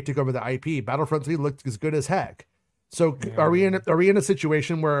EA took over the IP. Battlefront 3 looked as good as heck. So are we in a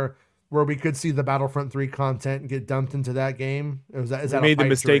situation where we could see the Battlefront 3 content get dumped into that game? Is that made the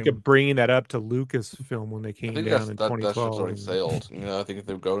mistake of bringing that up to Lucasfilm when they came down in 2012? That ship's already sailed. I think if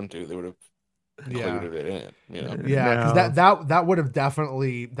they were going to, they would have included it in it. Yeah, because that would have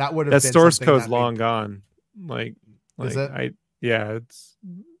definitely that source code's long gone. Is it? It's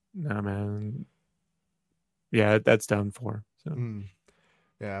no, man. Yeah, that's done for. So.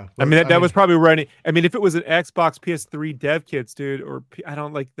 Yeah, I mean that was probably running. I mean, if it was an Xbox PS3 dev kits, dude, or I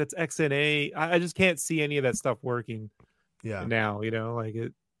don't like that's XNA. I just can't see any of that stuff working. Yeah. Now, like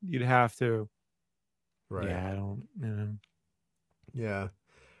it, you'd have to. Right. Yeah, I don't. Yeah.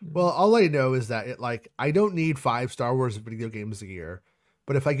 Well, all I know is that I don't need 5 Star Wars video games a year,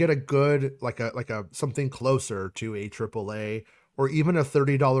 but if I get a good like a something closer to a AAA or even a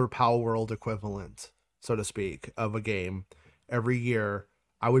 $30 Pal World equivalent, so to speak, of a game every year,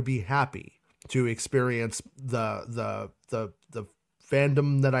 I would be happy to experience the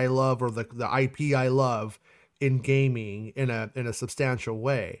fandom that I love, or the IP I love in gaming in a substantial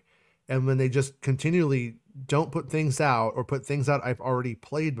way. And when they just continually don't put things out, or put things out I've already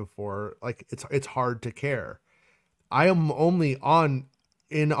played before, like it's hard to care. I am only on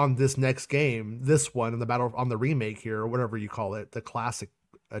this next game, this one, in the battle on the remake here, or whatever you call it, the classic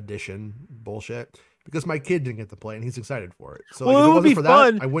edition bullshit, because my kid didn't get to play and he's excited for it. So well, if it would be for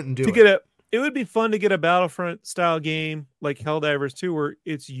fun that, I wouldn't do it. It would be fun to get a Battlefront style game like Helldivers 2, where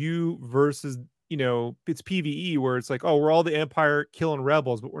it's you versus, it's PvE, where it's like, oh, we're all the Empire killing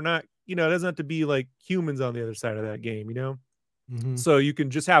rebels, but we're not, it doesn't have to be like humans on the other side of that game, Mm-hmm. So you can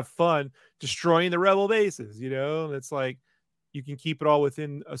just have fun destroying the rebel bases, and it's like you can keep it all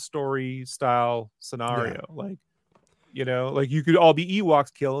within a story style scenario. Like, like you could all be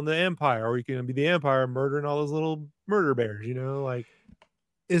Ewoks killing the Empire, or you can be the Empire murdering all those little murder bears, like.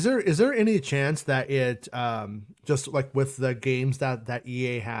 Is there any chance that it just like with the games that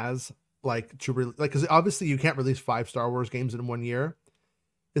EA has, like because obviously you can't release 5 Star Wars games in 1 year.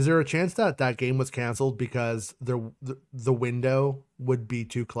 Is there a chance that game was canceled because the window would be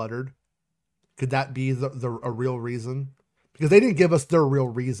too cluttered? Could that be a real reason? Because they didn't give us their real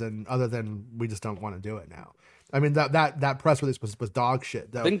reason, other than we just don't want to do it now. I mean, that press release was dog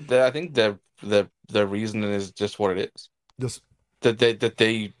shit, though. I think the reason is just what it is. Just that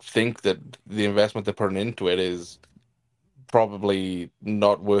they think that the investment they're putting into it is probably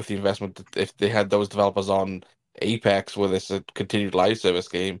not worth the investment if they had those developers on Apex, where it's a continued live service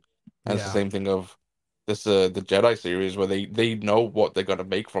game. And it's the same thing of this the Jedi series, where they know what they're gonna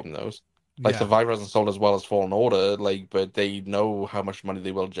make from those. Like Survivor hasn't sold as well as Fallen Order, but they know how much money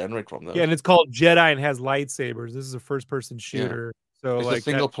they will generate from those. Yeah, and it's called Jedi and has lightsabers. This is a first person shooter. So it's like a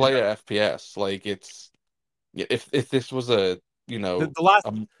single player FPS. Like it's if this was a the last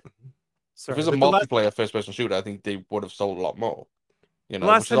if it was a multiplayer first person shooter, I think they would have sold a lot more. The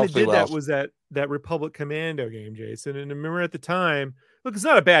last time they did that was that Republic Commando game, Jason. And remember at the time, look, it's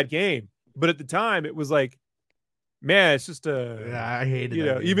not a bad game, but at the time it was like, man, it's just I hated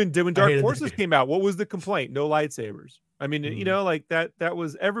it. Even when Dark Forces came out, what was the complaint? No lightsabers. I mean, like that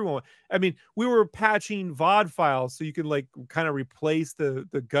was everyone. I mean, we were patching VOD files so you could like kind of replace the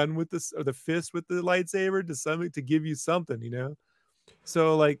gun with this, or the fist with the lightsaber to give you something,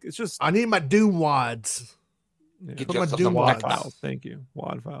 So like it's just, I need my Doom wads. Yeah. Put my Doom WAD files. Thank you.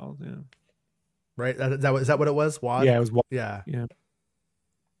 WAD files. Yeah. Right. Is that what it was? WAD. Yeah, it was WAD. Yeah. Yeah.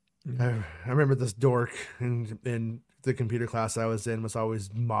 I remember this dork in the computer class I was in was always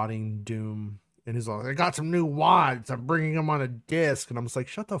modding Doom, and he's like, "I got some new WADs. I'm bringing them on a disc," and I'm just like,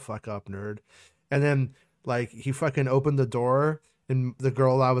 "Shut the fuck up, nerd." And then like he fucking opened the door, and the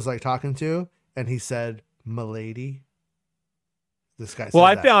girl I was like talking to, and he said, "Milady." This guy. Well,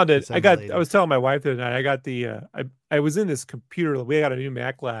 I found it. I was telling my wife the other night. I got the. I was in this computer. We got a new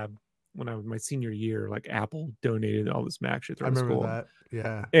Mac lab when I was my senior year. Like Apple donated all this Mac shit. I remember that.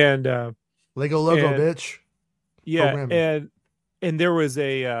 Yeah. And Lego logo, bitch. Yeah, and there was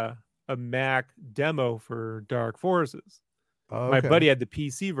a Mac demo for Dark Forces. Oh, my buddy had the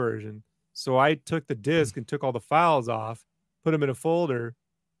PC version, So I took the disk and took all the files off, put them in a folder.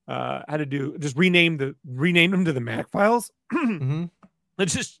 Had to do just rename them to the Mac files. Mm-hmm.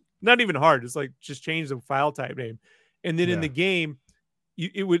 It's just not even hard. It's like just change the file type name, and then in the game,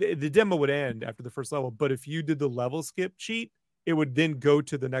 the demo would end after the first level. But if you did the level skip cheat, it would then go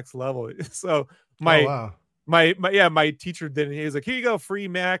to the next level. So my teacher then he was like, "Here you go, free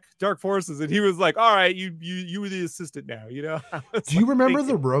Mac Dark Forces," and he was like, "All right, you were the assistant now." You know. Do you remember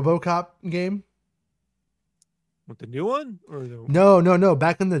the RoboCop game? With the new one or No.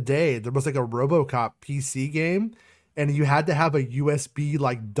 Back in the day, there was like a RoboCop PC game, and you had to have a USB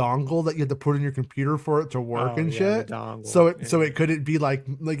like dongle that you had to put in your computer for it to work and shit. So it couldn't be like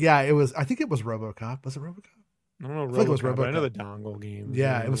it was. I think it was RoboCop. Was it RoboCop? I don't know. I think it was RoboCop. I know the dongle game.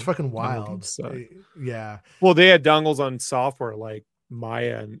 Yeah, it was fucking wild. Yeah. Well, they had dongles on software like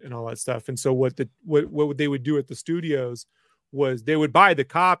Maya and all that stuff. And so what they would do at the studios was they would buy the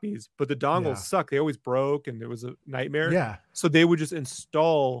copies, but the dongles suck. They always broke, and it was a nightmare. Yeah. So they would just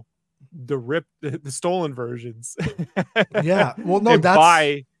install the stolen versions. Yeah. Well, no,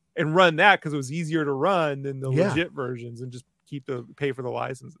 buy and run that because it was easier to run than the legit versions, and just pay for the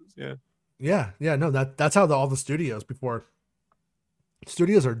licenses. Yeah. No, that's how all the studios before.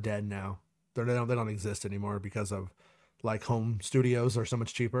 Studios are dead now. They don't exist anymore because of like home studios are so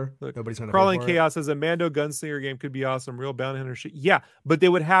much cheaper. Look, nobody's gonna. Crawling Chaos as a Mando gunslinger game could be awesome. Real bounty hunter shit. Yeah, but they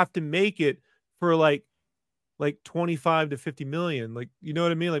would have to make it for like 25 to 50 million. Like, you know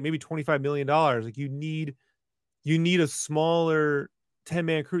what I mean? Like maybe $25 million. Like you need a smaller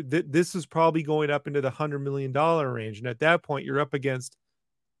 10-man crew. This is probably going up into the $100 million range, and at that point, you're up against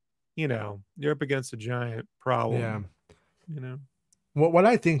a giant problem. Yeah. What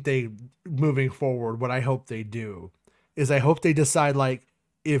I think moving forward, what I hope they do is I hope they decide like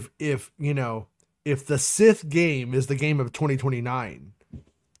if the Sith game is the game of 2029,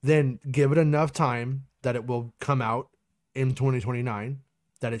 then give it enough time that it will come out in 2029,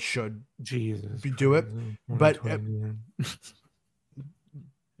 that it should do it. But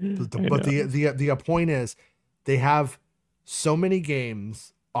the point is they have so many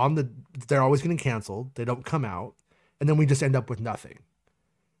games they're always getting canceled. They don't come out, and then we just end up with nothing.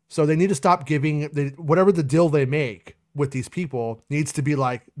 So they need to stop giving whatever the deal they make with these people needs to be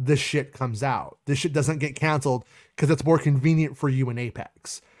like, this shit comes out. This shit doesn't get canceled because it's more convenient for you in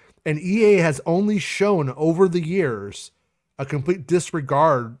Apex. And EA has only shown over the years a complete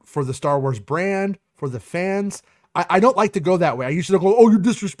disregard for the Star Wars brand, for the fans. I don't like to go that way. I usually go, "Oh, you're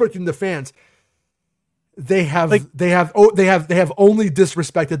disrespecting the fans." They have only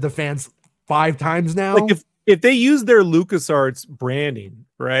disrespected the fans 5 times now. Like if they use their LucasArts branding,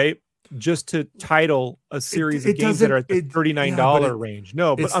 right, just to title a series of games that are at the $39 range.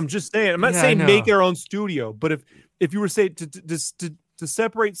 No, but I'm just saying, I'm not saying make their own studio, but if you were say to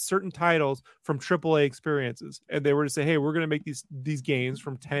separate certain titles from AAA experiences, and they were to say, hey, we're going to make these games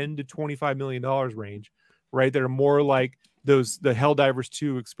from $10 to $25 million range, right, that are more like the Helldivers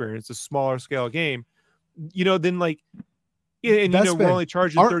 2 experience, a smaller scale game, then like, and we're only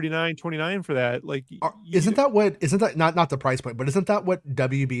charging $39.29 for that. Like, isn't that not the price point, but isn't that what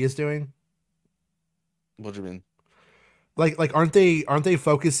WB is doing? What do you mean? Like aren't they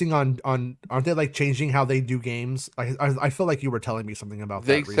focusing on aren't they like changing how they do games? I feel like you were telling me something about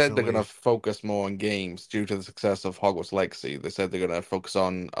that. They said they're gonna focus more on games due to the success of Hogwarts Legacy. They said they're gonna focus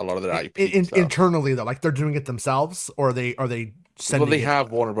on a lot of their IP internally though. Like they're doing it themselves, or are they sending? Well, they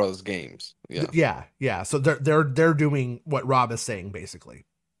have Warner Brothers games. Yeah. So they're doing what Rob is saying basically.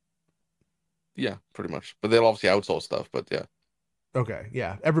 Yeah, pretty much. But they'll obviously outsource stuff. But yeah. Okay.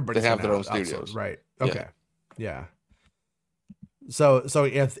 Yeah. Everybody they have their own studios, right? Okay. Yeah. So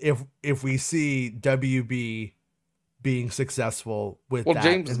if we see WB being successful with that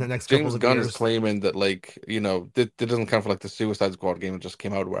in the next couple of years, James Gunn is claiming that that doesn't count for like the Suicide Squad game that just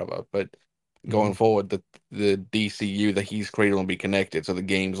came out or whatever, but going forward the DCU that he's created will be connected, so the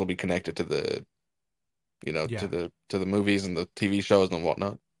games will be connected to the to the movies and the TV shows and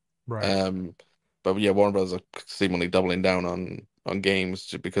whatnot. Right. But yeah, Warner Brothers are seemingly doubling down on games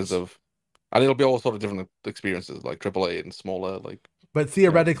just because of. And it'll be all sort of different experiences, like AAA and smaller, like. But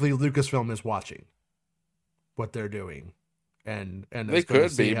theoretically, Lucasfilm is watching what they're doing, and they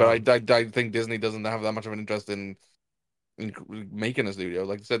could be, but I think Disney doesn't have that much of an interest in making a studio.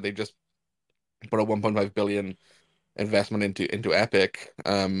 Like I said, they just put a $1.5 billion investment into Epic.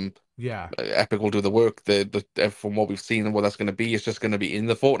 Epic will do the work. From what we've seen and what that's going to be, it's just going to be in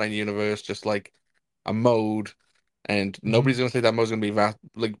the Fortnite universe, just like a mode. And nobody's going to say that mode's going to be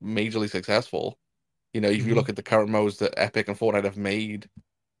majorly successful. If you look at the current modes that Epic and Fortnite have made,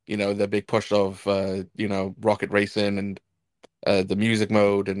 their big push of, rocket racing and the music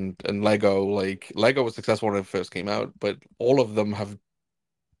mode and Lego. Like Lego was successful when it first came out, but all of them have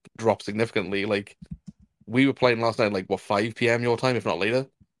dropped significantly. Like we were playing last night, like what 5 p.m. your time, if not later,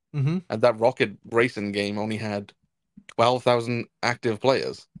 Mm-hmm. and that rocket racing game only had 12,000 active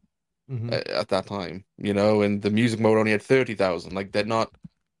players Mm-hmm. at that time. You know, and the music mode only had 30,000. Like they're not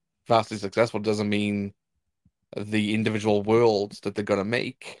vastly successful. Doesn't mean the individual worlds that they're gonna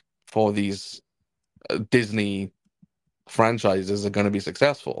make for these Disney franchises are going to be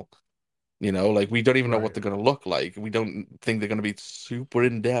successful. You know, like we don't even know what Right. they're going to look like. We don't think they're going to be super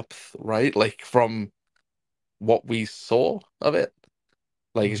in depth, right? Like from what we saw of it,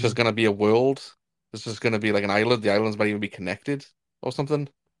 like it's Mm-hmm. just going to be a world. It's just going to be like an island. The islands might even be connected or something.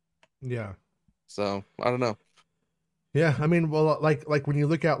 Yeah. So I don't know. Yeah. I mean, well, like when you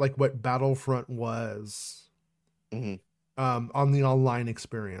look at like what Battlefront was, Hmm. on the online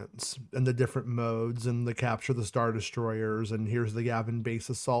experience and the different modes and the capture the Star Destroyers and here's the Yavin base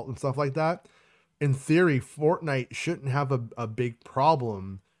assault and stuff like that. In theory, Fortnite shouldn't have a big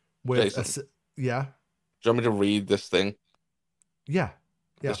problem with Jason, yeah, do you want me to read this thing? yeah,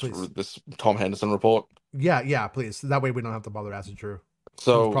 yeah, This please. this Tom Henderson report. Yeah, please. That way we don't have to bother asking Drew. He's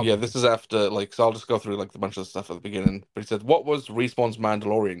So yeah, probably this is after like so I'll just go through like the bunch of stuff at the beginning. But he said, "What was Respawn's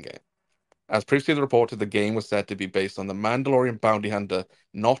Mandalorian game?" As previously reported, the game was said to be based on the Mandalorian bounty hunter,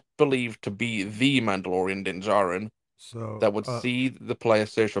 not believed to be the Mandalorian Din Djarin, so. that would see the player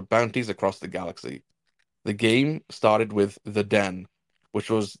search for bounties across the galaxy. The game started with The Den, which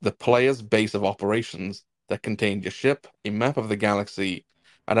was the player's base of operations that contained your ship, a map of the galaxy,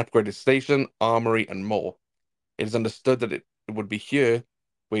 an upgraded station, armory, and more. It is understood that it would be here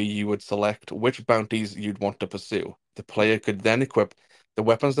where you would select which bounties you'd want to pursue. The player could then equip the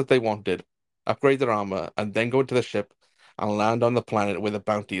weapons that they wanted, upgrade their armor, and then go into the ship and land on the planet where the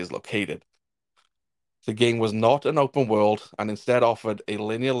bounty is located. The game was not an open world and instead offered a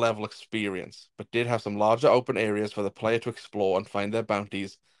linear level experience, but did have some larger open areas for the player to explore and find their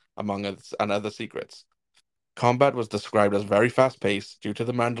bounties among others and other secrets. Combat was described as very fast-paced due to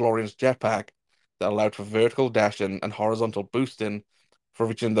the Mandalorian's jetpack that allowed for vertical dashing and horizontal boosting for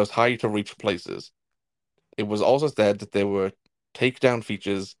reaching those high-to-reach places. It was also said that there were takedown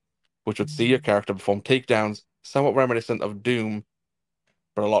features which would see your character perform takedowns somewhat reminiscent of Doom,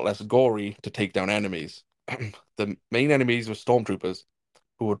 but a lot less gory to take down enemies. The main enemies were stormtroopers,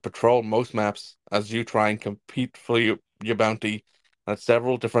 who would patrol most maps as you try and compete for your bounty, and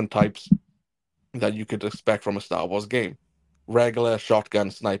several different types that you could expect from a Star Wars game: regular,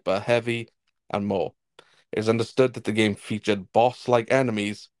 shotgun, sniper, heavy, and more. It is understood that the game featured boss-like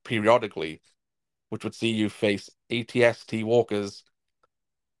enemies periodically, which would see you face ATST walkers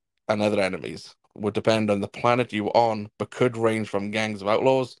and other enemies. Would depend on the planet you were on, but could range from gangs of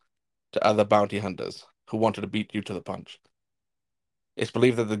outlaws to other bounty hunters who wanted to beat you to the punch. It's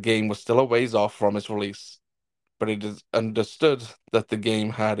believed that the game was still a ways off from its release, but it is understood that the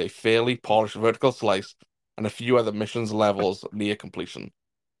game had a fairly polished vertical slice and a few other missions levels near completion.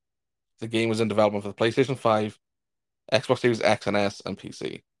 The game was in development for the PlayStation 5, Xbox Series X and S, and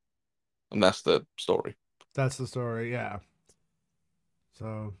PC. And that's the story. That's the story. Yeah.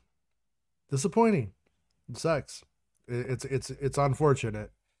 So disappointing. It sucks. It's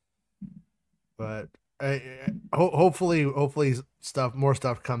unfortunate, but hopefully more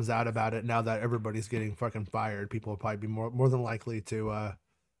stuff comes out about it now that everybody's getting fucking fired. People will probably be more than likely to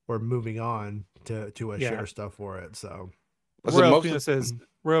or moving on to Yeah. share stuff for it. So Royal Fina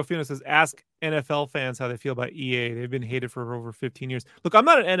says, ask NFL fans how they feel about EA. They've been hated for over 15 years. Look, I'm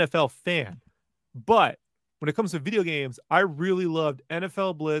not an NFL fan, but when it comes to video games, I really loved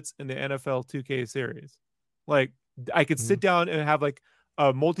NFL Blitz and the NFL 2K series. Like, I could sit down and have like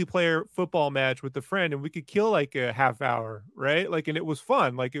a multiplayer football match with a friend, and we could kill like a half hour, right? Like, and it was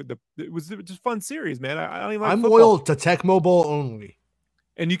fun. Like, it was just fun series, man. I don't even like I'm football. loyal to Tech Mobile only.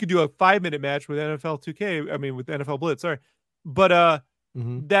 And you could do a 5-minute match with NFL 2K. I mean, with NFL Blitz. Sorry, but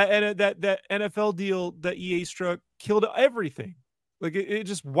that NFL deal that EA struck killed everything. Like it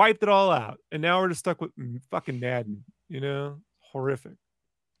just wiped it all out, and now we're just stuck with fucking Madden. You know, horrific.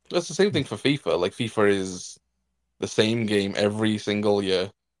 That's the same thing for FIFA. Like FIFA is the same game every single year,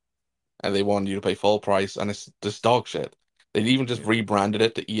 and they want you to pay full price, and it's just dog shit. They even just rebranded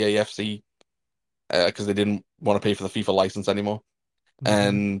it to EAFC because they didn't want to pay for the FIFA license anymore,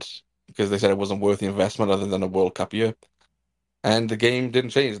 and because they said it wasn't worth the investment other than a World Cup year. And the game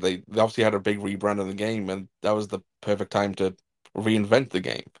didn't change. They obviously had a big rebrand of the game, and that was the perfect time to reinvent the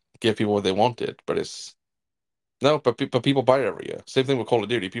game, give people what they wanted. But it's no, but people buy it every year. Same thing with Call of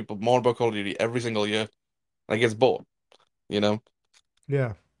Duty. People mourn about Call of Duty every single year, and it gets bored. You know,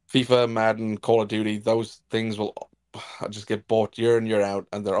 Yeah. FIFA, Madden, Call of Duty, those things will just get bought year in year out,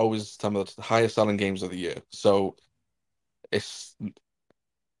 and they're always some of the highest selling games of the year. So it's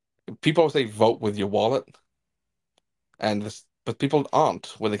people always say vote with your wallet, and but people aren't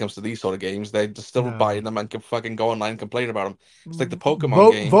when it comes to these sort of games. They just still buy No. them and can fucking go online and complain about them. It's like the Pokemon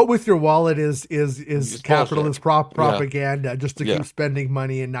Vote game. vote with your wallet is It's bullshit. capitalist Yeah, propaganda just to yeah. keep spending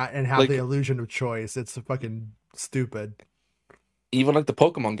money and not and have the Like illusion of choice. It's fucking stupid. even like the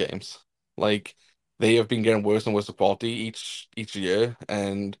Pokemon games, like they have been getting worse and worse of quality each year,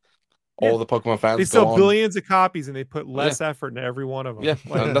 and Yeah. all the Pokemon They fans sell go on. billions of copies and they put Yeah, less effort into every one of them. yeah,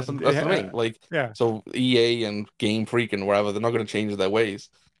 Like, and that's what I mean. Like, yeah. so EA and Game Freak and wherever, they're not going to change their ways.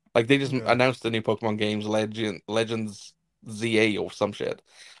 Like they just Yeah. announced the new Pokemon games, Legends ZA or some shit.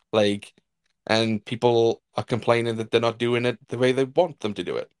 Like, and people are complaining that they're not doing it the way they want them to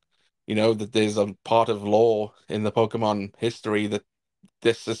do it. You know, that there's a part of lore in the Pokemon history that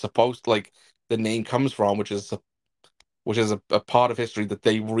this is supposed like the name comes from, which is a part of history that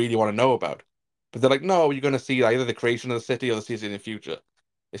they really want to know about. But they're like, no, you're going to see either the creation of the city or the city in the future.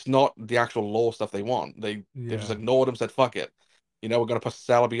 It's not the actual lore stuff they want. They just Yeah. ignored them, said, fuck it. You know, we're going to put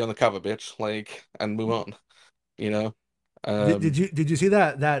Celebi on the cover, bitch, like, and move on. You know, Did um, you see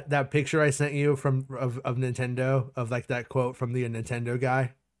that picture I sent you from of Nintendo of like that quote from the Nintendo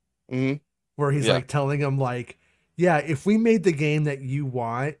guy mhm, where he's yeah, like telling him like, yeah, if we made the game that you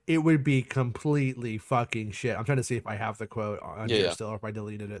want, it would be completely fucking shit. I'm trying to see if I have the quote on yeah, here yeah, still or if I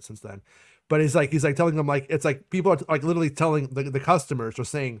deleted it since then. But he's like telling them like it's like people are like literally telling the customers are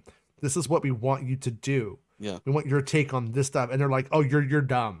saying, this is what we want you to do. yeah, We want your take on this stuff. And they're like, oh, you're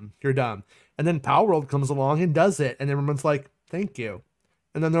dumb. You're dumb. And then Power World comes along and does it. And everyone's like, thank you.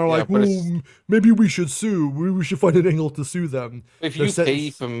 And then they're yeah. like, But well, maybe we should sue. We should find an angle to sue them. if They're you pay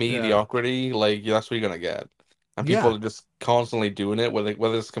sentence. for Yeah. mediocrity, like, that's what you're going to get. And people Yeah. are just constantly doing it, whether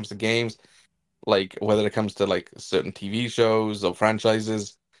this comes to games, like, whether it comes to, like, certain TV shows or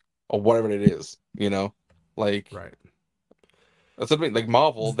franchises or whatever it is, you know? Like, Right. that's what I mean. Like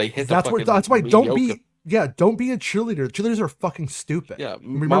Marvel, they hit a That's fucking why mediocre. don't be a cheerleader. Cheerleaders are fucking stupid. Yeah,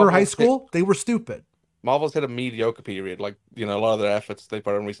 Remember high school? They were stupid. Marvel's hit a mediocre period. Like, a lot of their efforts they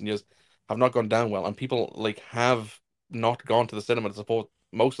put in recent years have not gone down well, and people like have not gone to the cinema to support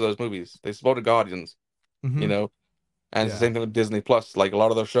most of those movies. They supported Guardians, you Hmm. know, and it's the Yeah. same thing with Disney Plus. Like a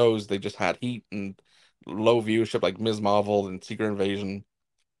lot of those shows, they just had heat and low viewership, like Ms. Marvel and Secret Invasion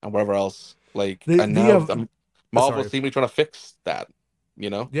and whatever else. Like, and The now Marvel's sorry. seemingly trying to fix that,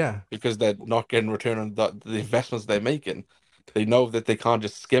 Yeah. because they're not getting return on the investments they're making. They know that they can't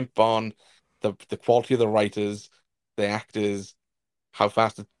just skimp on the quality of the writers, the actors, how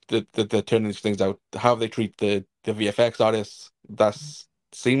fast they're turning these things out, how they treat the VFX artists. That's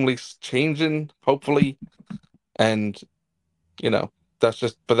seemingly changing, hopefully, and that's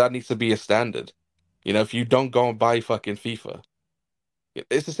just, but that needs to be a standard. If you don't go and buy fucking FIFA,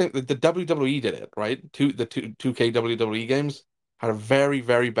 it's the same. The WWE did it, right? The 2K WWE games had a very,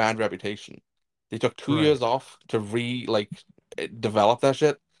 very bad reputation. They took 2 years Right. off to develop that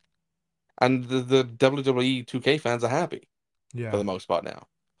shit, and the WWE 2K fans are happy for Yeah. the most part now.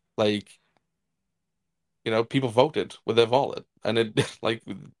 Like, people voted with their wallet, and it like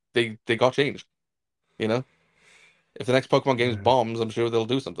they got changed. You know, if the next Pokemon game is Yeah. bombs, I'm sure they'll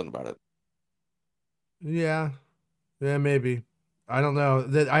do something about it. Yeah. Yeah. Maybe. I don't know.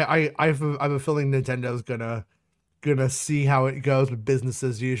 That I have a feeling Nintendo's gonna see how it goes with business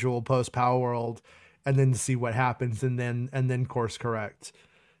as usual post Power World, and then see what happens, and then course correct.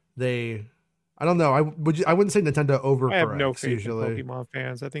 They, I don't know. I wouldn't say Nintendo I have no overcorrects faith in usually. Pokemon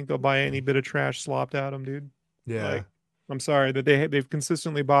fans. I think they'll buy any bit of trash slopped at them, dude. Yeah. Like, I'm sorry that they've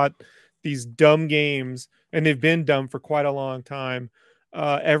consistently bought these dumb games, and they've been dumb for quite a long time,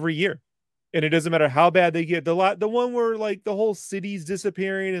 every year. And it doesn't matter how bad they get. The one where like the whole city's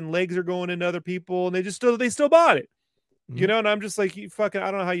disappearing and legs are going into other people, and they still bought it. Mhm. And I'm just like, you fucking,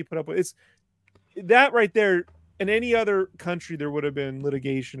 I don't know how you put up with it's that right there. In any other country, there would have been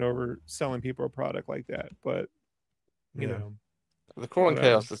litigation over selling people a product like that. But you Yeah. know, The Crawling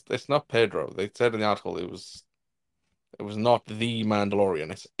whatever. Chaos, it's not Pedro. They said in the article it was not the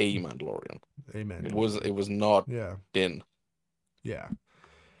Mandalorian. It's a Mandalorian. Amen. It was not Yeah. Din. Yeah.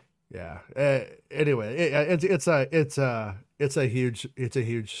 Yeah. Anyway, it's a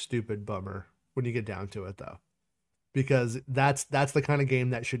huge stupid bummer when you get down to it though, because that's the kind of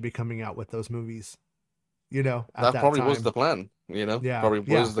game that should be coming out with those movies. At That that probably was time. the plan. Yeah. Probably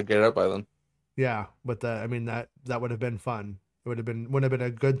Yeah. was to get out by then. Yeah. But I mean that would have been fun. It would have been a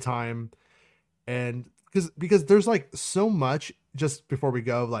good time, and because there's like so much. Just before we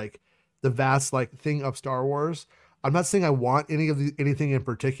go, like the vast like thing of Star Wars. I'm not saying I want anything in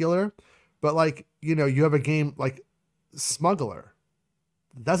particular, but like you have a game like smuggler.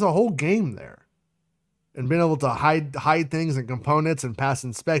 That's a whole game there. And being able to hide things and components and pass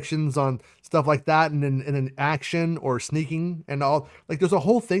inspections on stuff like that, and in an action or sneaking and all, like there's a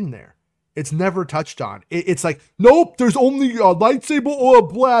whole thing there. It's never touched on. It's like, nope, there's only a lightsaber or a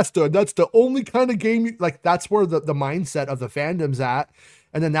blaster. That's the only kind of game. Like that's where the mindset of the fandom's at,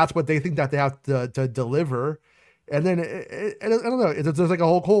 and then that's what they think that they have to deliver. And then I don't know. There's like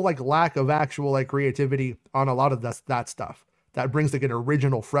a whole like lack of actual like creativity on a lot of that stuff. That brings like an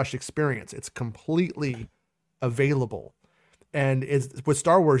original, fresh experience. It's completely available, and it's with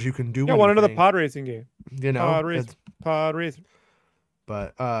Star Wars you can do. Yeah, I want another pod racing game. You know, pod racing.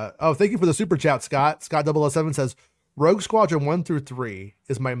 But thank you for the super chat, Scott. Scott 007 says Rogue Squadron 1 through 3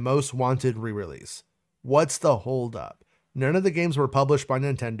 is my most wanted re-release. What's the holdup? None of the games were published by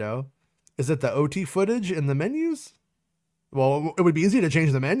Nintendo. Is it the OT footage in the menus? Well, it would be easy to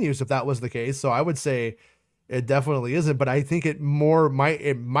change the menus if that was the case. So I would say it definitely isn't, but I think it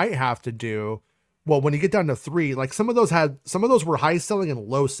might have to do, well, when you get down to 3, like some of those were high selling and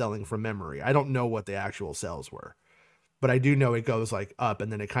low selling from memory. I don't know what the actual sales were, but I do know it goes like up,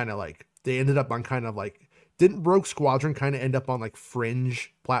 and then it kind of like, they ended up on kind of like, didn't Rogue Squadron kind of end up on like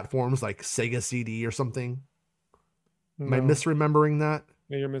fringe platforms like Sega CD or something? No. Am I misremembering that?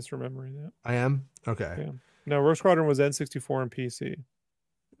 Yeah, you're misremembering that. I am? Okay. Yeah. No, Rogue Squadron was N64 and PC.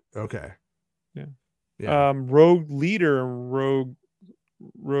 Okay. Yeah. Yeah. Rogue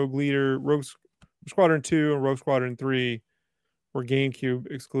Squadron 2 and Rogue Squadron 3 were GameCube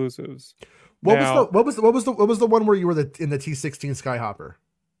exclusives. What was the one where you were in the T16 Skyhopper?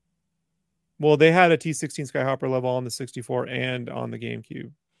 Well, they had a T16 Skyhopper level on the 64 and on the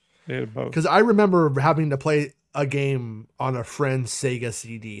GameCube. They had both. Because I remember having to play a game on a friend's Sega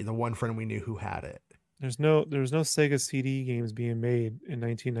CD, the one friend we knew who had it. There's no Sega CD games being made in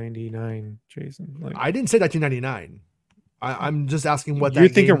 1999, Jason. Like, I didn't say 1999. I'm just asking what you're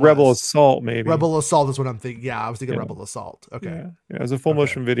thinking. Rebel Assault, maybe. Rebel Assault is what I'm thinking. Yeah, I was thinking Rebel Assault. Okay. Yeah, it was a full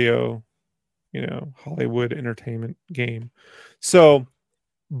motion video, Hollywood entertainment game. So,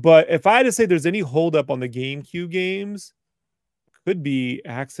 but if I had to say there's any holdup on the GameCube games, could be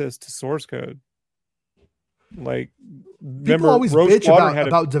access to source code. Like, people always bitch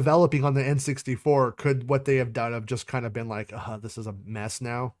about developing on the N64. Could what they have done have just kind of been like, this is a mess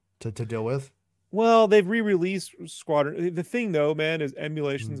now to deal with? Well, they've re-released Squadron. The thing though, man, is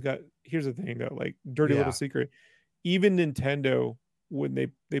emulations here's the thing though, like dirty little secret. Even Nintendo, when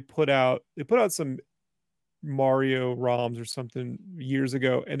they put out some Mario ROMs or something years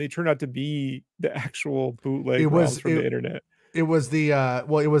ago, and they turned out to be the actual bootleg ROMs from the internet. It was the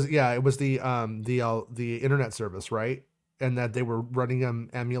internet service, right? And that they were running them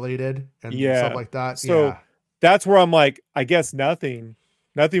emulated and stuff like that. So that's where I'm like, I guess nothing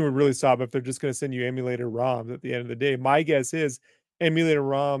would really stop if they're just going to send you emulated ROMs at the end of the day. My guess is emulated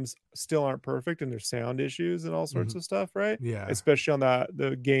ROMs still aren't perfect, and there's sound issues and all sorts of stuff, right? Yeah. Especially on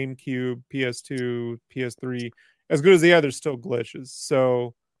the GameCube, PS2, PS3. As good as they are, there's still glitches.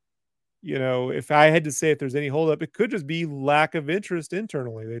 So, if I had to say if there's any holdup, it could just be lack of interest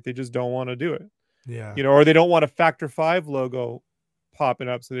internally. They just don't want to do it. Yeah. Or they don't want a Factor 5 logo popping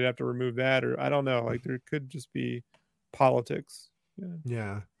up, so they'd have to remove that, or I don't know. Like, there could just be politics.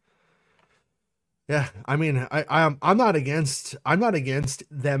 Yeah. I mean, I'm not against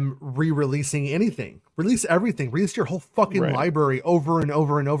them re-releasing anything. Release everything. Release your whole fucking library over and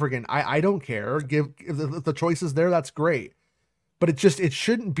over and over again. I don't care. Give the choices there. That's great. But it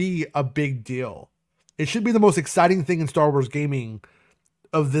shouldn't be a big deal. It should be the most exciting thing in Star Wars gaming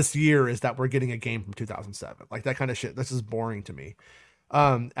of this year is that we're getting a game from 2007. Like that kind of shit. This is boring to me.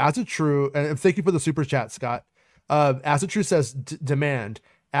 As a true, and thank you for the super chat, Scott. As a true says demand.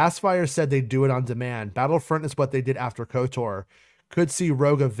 Aspire said they'd do it on demand. Battlefront is what they did after KOTOR. Could see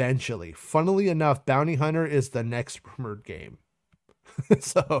Rogue eventually. Funnily enough, Bounty Hunter is the next rumored game.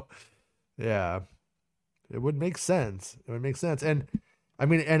 So, yeah. It would make sense. And I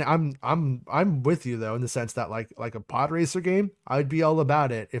mean, and I'm with you though, in the sense that like a pod racer game, I'd be all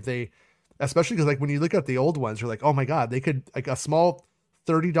about it if they, especially because like when you look at the old ones, you're like, oh my God, they could, like a small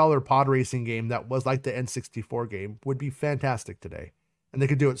 $30 pod racing game that was like the N64 game would be fantastic today. And they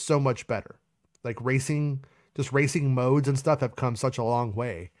could do it so much better. Like racing modes and stuff have come such a long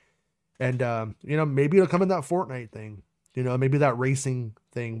way. And, maybe it'll come in that Fortnite thing. Maybe that racing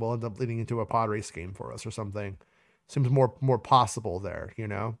thing will end up leading into a pod race game for us or something. Seems more possible there,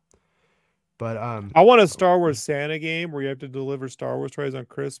 But I want a Star Wars Santa game where you have to deliver Star Wars toys on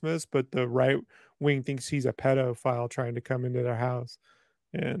Christmas, but the right wing thinks he's a pedophile trying to come into their house.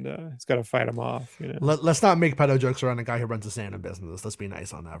 and he's got to fight him off. You know, Let's not make pedo jokes around a guy who runs a Santa business. Let's be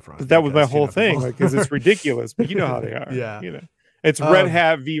nice on that front. but that was my because, whole thing, people- like, because it's ridiculous. But you know how they are. Yeah. You know, it's red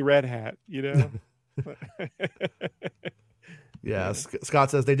hat v red hat. You know. Yeah, Scott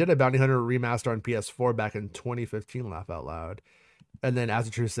says they did a Bounty Hunter remaster on PS4 back in 2015. Laugh out loud. And then As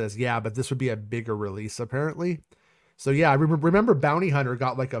the Truth says, yeah, but this would be a bigger release apparently. So yeah, I remember Bounty Hunter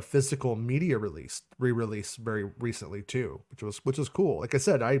got like a physical media re-release very recently too, which was cool. Like I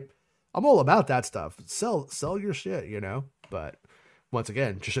said, I'm all about that stuff. Sell your shit, you know. But once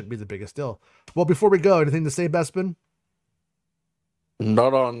again, just shouldn't be the biggest deal. Well, before we go, anything to say, Bespin?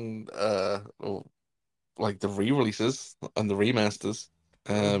 Not on like the re-releases and the remasters.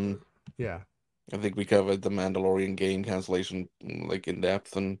 Yeah. I think we covered the Mandalorian game cancellation like in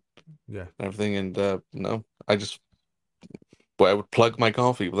depth and Yeah. everything. And no, I would plug my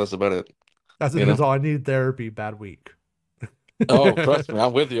coffee, but that's about it. That's all I need. Therapy. Bad week. Oh, trust me,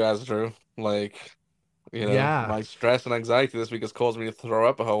 I'm with you, Astro. Like, Yeah. my stress and anxiety this week has caused me to throw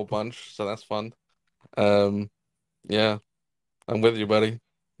up a whole bunch, so that's fun. Yeah, I'm with you, buddy.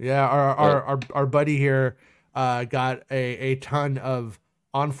 Yeah, our buddy here got a ton of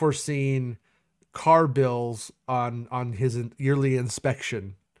unforeseen car bills on his yearly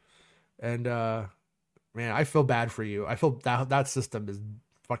inspection, and man, I feel bad for you. I feel that system is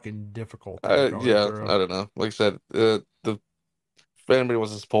fucking difficult. Yeah, I don't know. Like I said, if anybody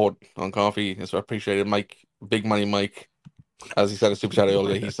wants to support on coffee, it's appreciated. Mike, Big Money Mike, as he said in Super Chat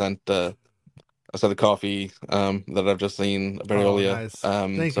earlier, he sent the coffee that I've just seen a bit earlier. Nice.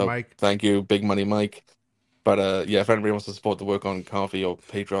 Thank you, Mike. Thank you, Big Money Mike. But yeah, if anybody wants to support the work on coffee or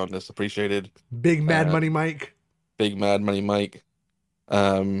Patreon, that's appreciated. Big Mad Money Mike. Big Mad Money Mike.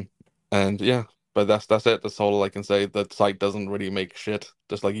 And yeah, but that's it. That's all I can say. The site doesn't really make shit.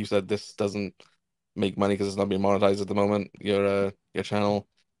 Just like you said, this doesn't make money because it's not being monetized at the moment. Your channel.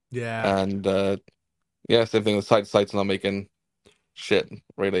 Yeah. And yeah, same thing. The site's not making shit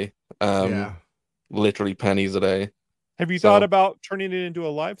really. Yeah. Literally pennies a day. Have you thought about turning it into a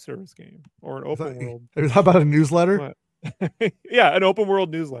live service game or an open world? How about a newsletter? Yeah, an open world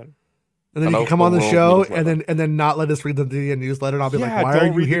newsletter. And then you can come on the show and then not let us read the newsletter, and I'll be like, "Why are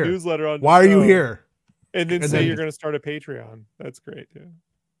you here? Why are you here?" And then say you're going to start a Patreon. That's great too.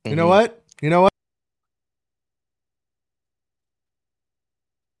 You know what?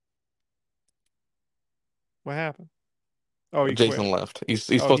 What happened? Oh, Jason left. He's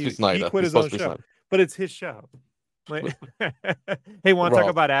supposed to be Snyder. He quit his own show, but it's his show. Like, hey, want to talk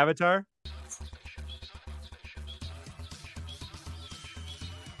about Avatar?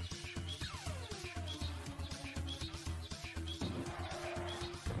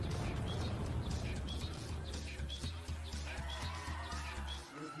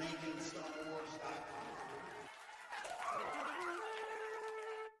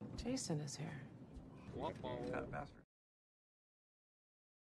 Jason is here. Kind of bastard.